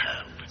the other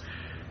hand,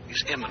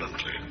 is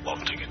eminently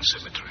wanting in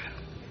symmetry.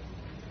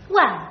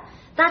 Well,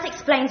 that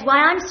explains why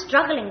I'm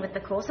struggling with the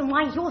course and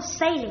why you're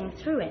sailing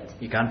through it.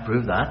 You can't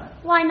prove that.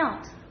 Why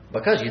not?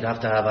 Because you'd have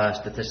to have a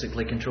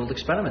statistically controlled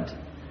experiment.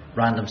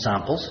 Random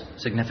samples,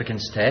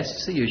 significance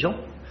tests, the usual.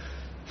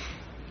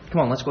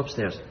 Come on, let's go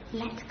upstairs.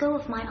 Let go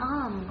of my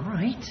arm. All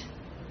right.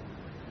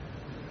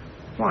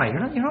 Why?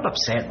 You're not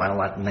upset by all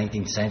that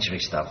 19th century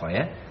stuff, are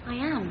you? I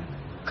am.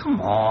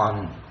 Come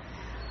on.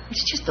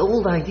 It's just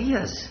old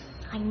ideas.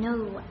 I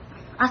know.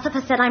 Asaf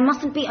said I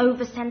mustn't be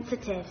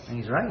oversensitive. And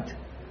he's right.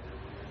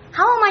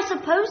 How am I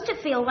supposed to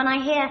feel when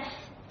I hear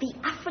the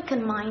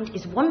African mind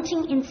is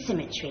wanting in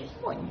symmetry?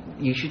 Well,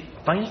 you should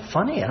find it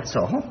funny, that's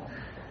all.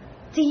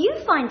 Do you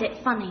find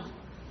it funny?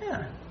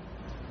 Yeah.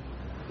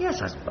 Yes,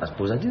 I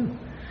suppose I do.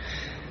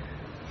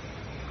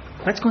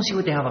 Let's go and see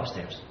what they have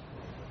upstairs.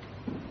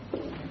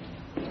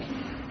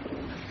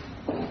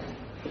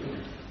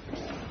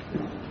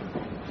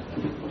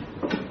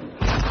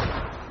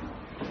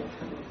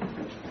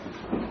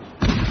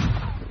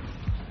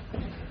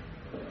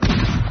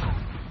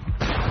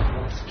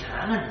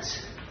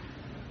 Cannons.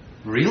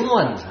 Real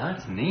ones, huh?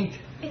 It's neat.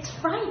 It's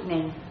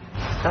frightening.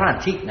 They're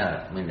antique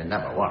now. I mean, they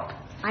never work.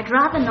 I'd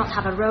rather not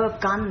have a row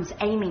of guns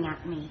aiming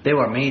at me. They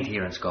were made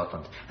here in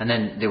Scotland, and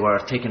then they were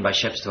taken by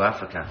ships to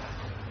Africa.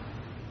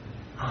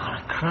 Oh,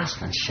 the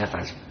craftsmanship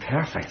is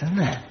perfect, isn't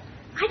it?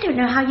 I don't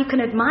know how you can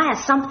admire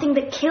something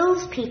that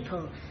kills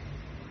people.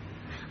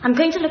 I'm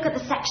going to look at the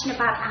section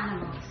about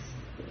animals.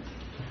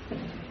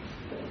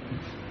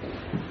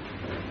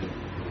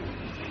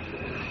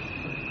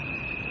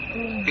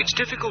 It's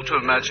difficult to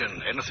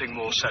imagine anything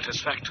more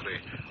satisfactory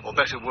or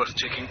better worth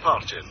taking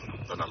part in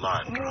than a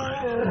lion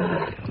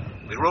drive.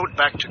 We rode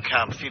back to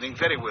camp feeling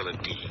very well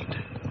indeed.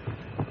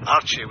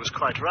 Archie was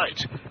quite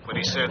right when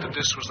he said that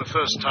this was the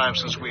first time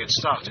since we had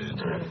started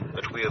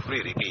that we have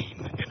really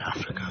been in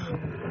Africa.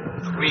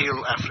 The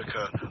real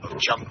Africa of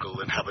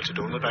jungle inhabited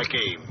only by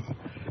game,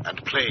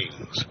 and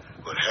plains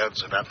where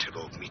herds of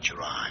antelope meet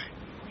your eye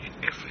in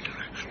every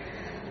direction.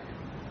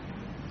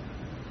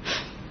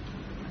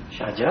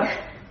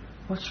 Shadia,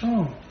 what's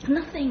wrong?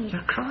 Nothing.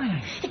 You're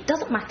crying. It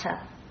doesn't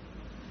matter.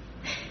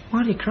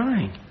 Why are you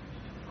crying?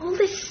 All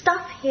this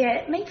stuff here,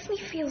 it makes me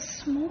feel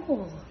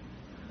small.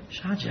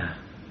 Shadia,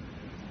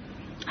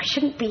 I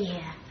shouldn't be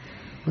here.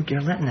 look,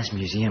 you're letting this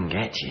museum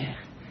get you.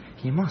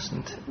 You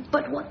mustn't.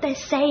 But what they're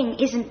saying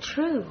isn't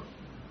true.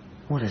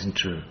 What isn't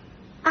true?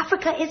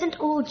 Africa isn't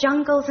all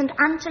jungles and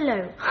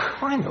antelope.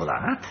 I know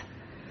that.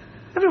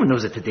 Everyone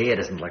knows that today it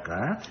isn't like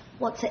that.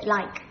 What's it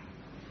like?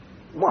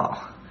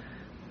 Well,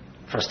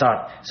 for a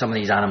start, some of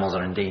these animals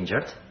are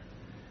endangered.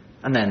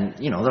 And then,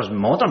 there's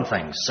modern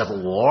things.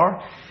 Civil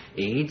war,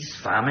 AIDS,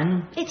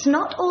 famine. It's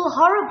not all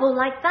horrible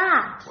like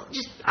that.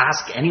 Just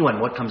ask anyone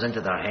what comes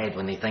into their head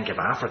when they think of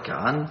Africa,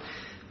 and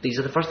these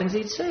are the first things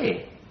they'd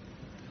say.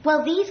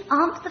 Well, these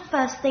aren't the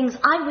first things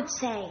I would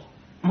say.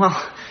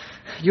 Well,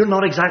 you're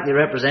not exactly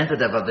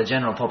representative of the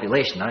general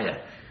population, are you?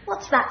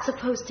 What's that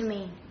supposed to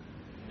mean?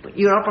 But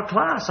you're upper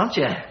class, aren't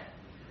you?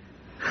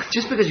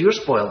 Just because you're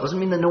spoiled doesn't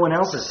mean that no one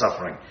else is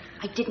suffering.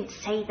 I didn't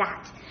say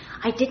that.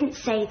 I didn't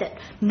say that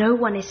no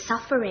one is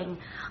suffering.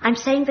 I'm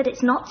saying that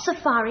it's not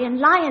safari and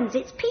lions,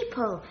 it's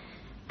people.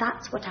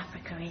 That's what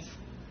Africa is.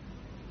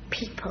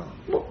 People.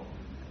 Well,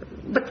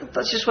 but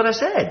that's just what I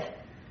said.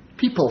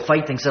 People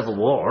fighting civil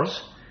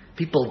wars.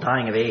 People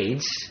dying of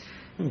AIDS.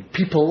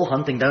 People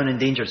hunting down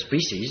endangered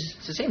species.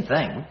 It's the same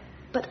thing.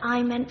 But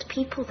I meant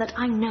people that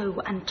I know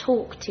and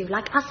talk to,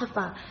 like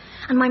Asafa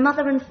and my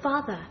mother and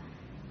father,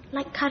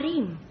 like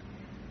Karim.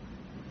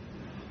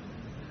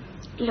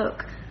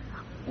 Look,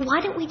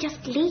 why don't we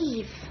just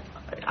leave?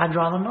 I'd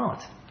rather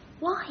not.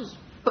 Why?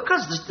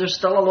 Because there's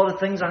still a lot of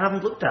things I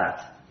haven't looked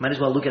at. Might as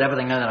well look at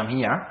everything now that I'm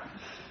here.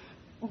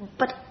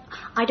 But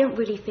I don't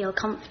really feel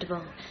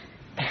comfortable.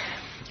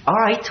 All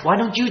right, why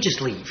don't you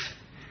just leave?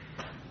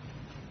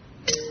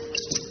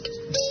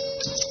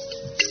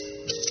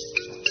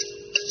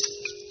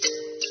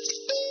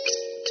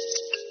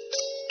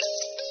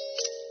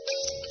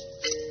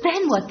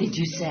 Then what did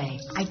you say?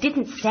 I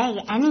didn't say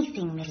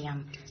anything,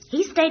 Miriam.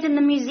 He stayed in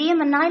the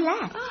museum and I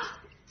left.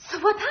 So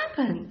what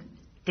happened?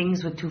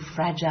 Things were too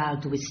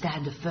fragile to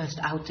withstand the first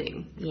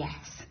outing.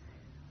 Yes.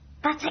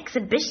 That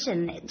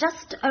exhibition, it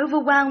just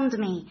overwhelmed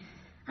me.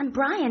 And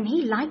Brian,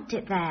 he liked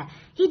it there.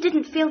 He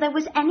didn't feel there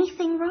was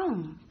anything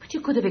wrong. But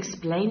you could have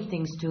explained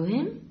things to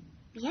him.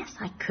 Yes,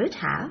 I could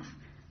have.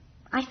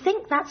 I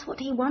think that's what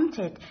he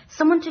wanted.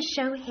 Someone to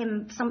show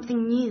him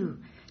something new.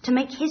 To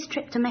make his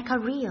trip to Mecca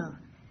real.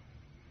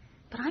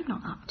 But I'm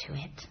not up to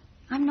it.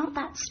 I'm not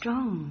that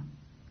strong.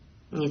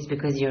 It's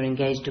because you're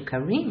engaged to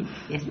Karim,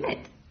 isn't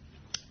it?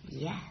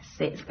 Yes,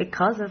 it's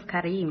because of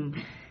Karim.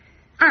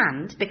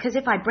 And because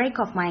if I break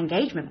off my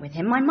engagement with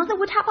him, my mother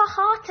would have a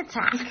heart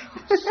attack.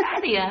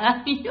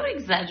 Shadia, you're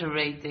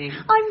exaggerating.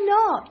 I'm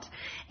not.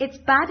 It's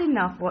bad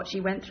enough what she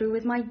went through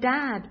with my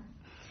dad.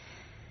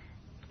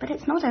 But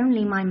it's not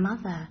only my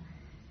mother.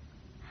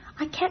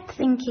 I kept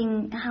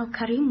thinking how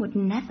Karim would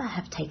never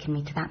have taken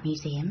me to that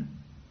museum,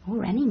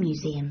 or any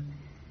museum.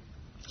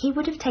 He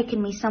would have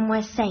taken me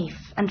somewhere safe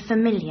and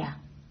familiar.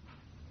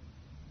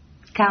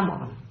 Come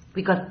on,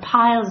 we got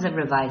piles of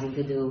revising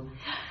to do.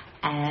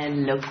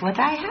 And look what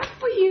I have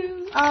for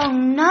you. Oh,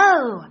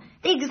 no.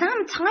 The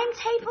exam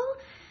timetable?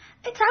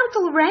 It's out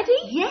already?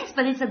 Yes,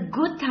 but it's a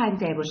good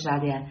timetable,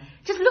 Shadia.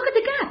 Just look at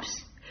the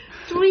gaps.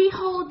 3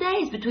 whole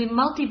days between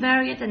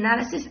multivariate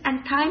analysis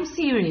and time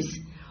series.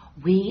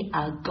 We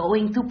are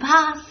going to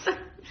pass.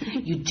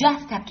 You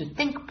just have to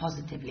think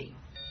positively.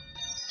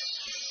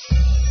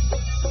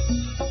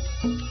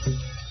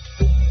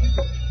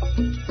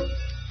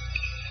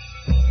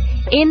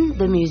 In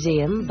The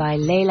Museum by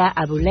Leila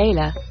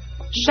Aboulela,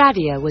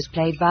 Shadia was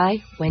played by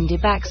Wendy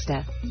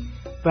Baxter,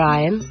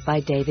 Brian by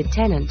David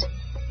Tennant,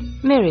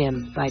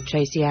 Miriam by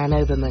Tracy Ann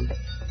Oberman,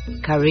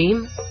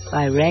 Karim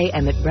by Ray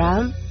Emmett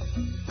Brown,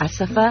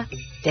 Asafa,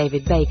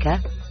 David Baker,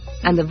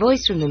 and the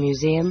voice from the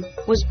museum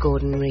was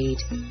Gordon Reed.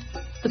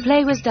 The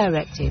play was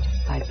directed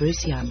by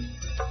Bruce Young.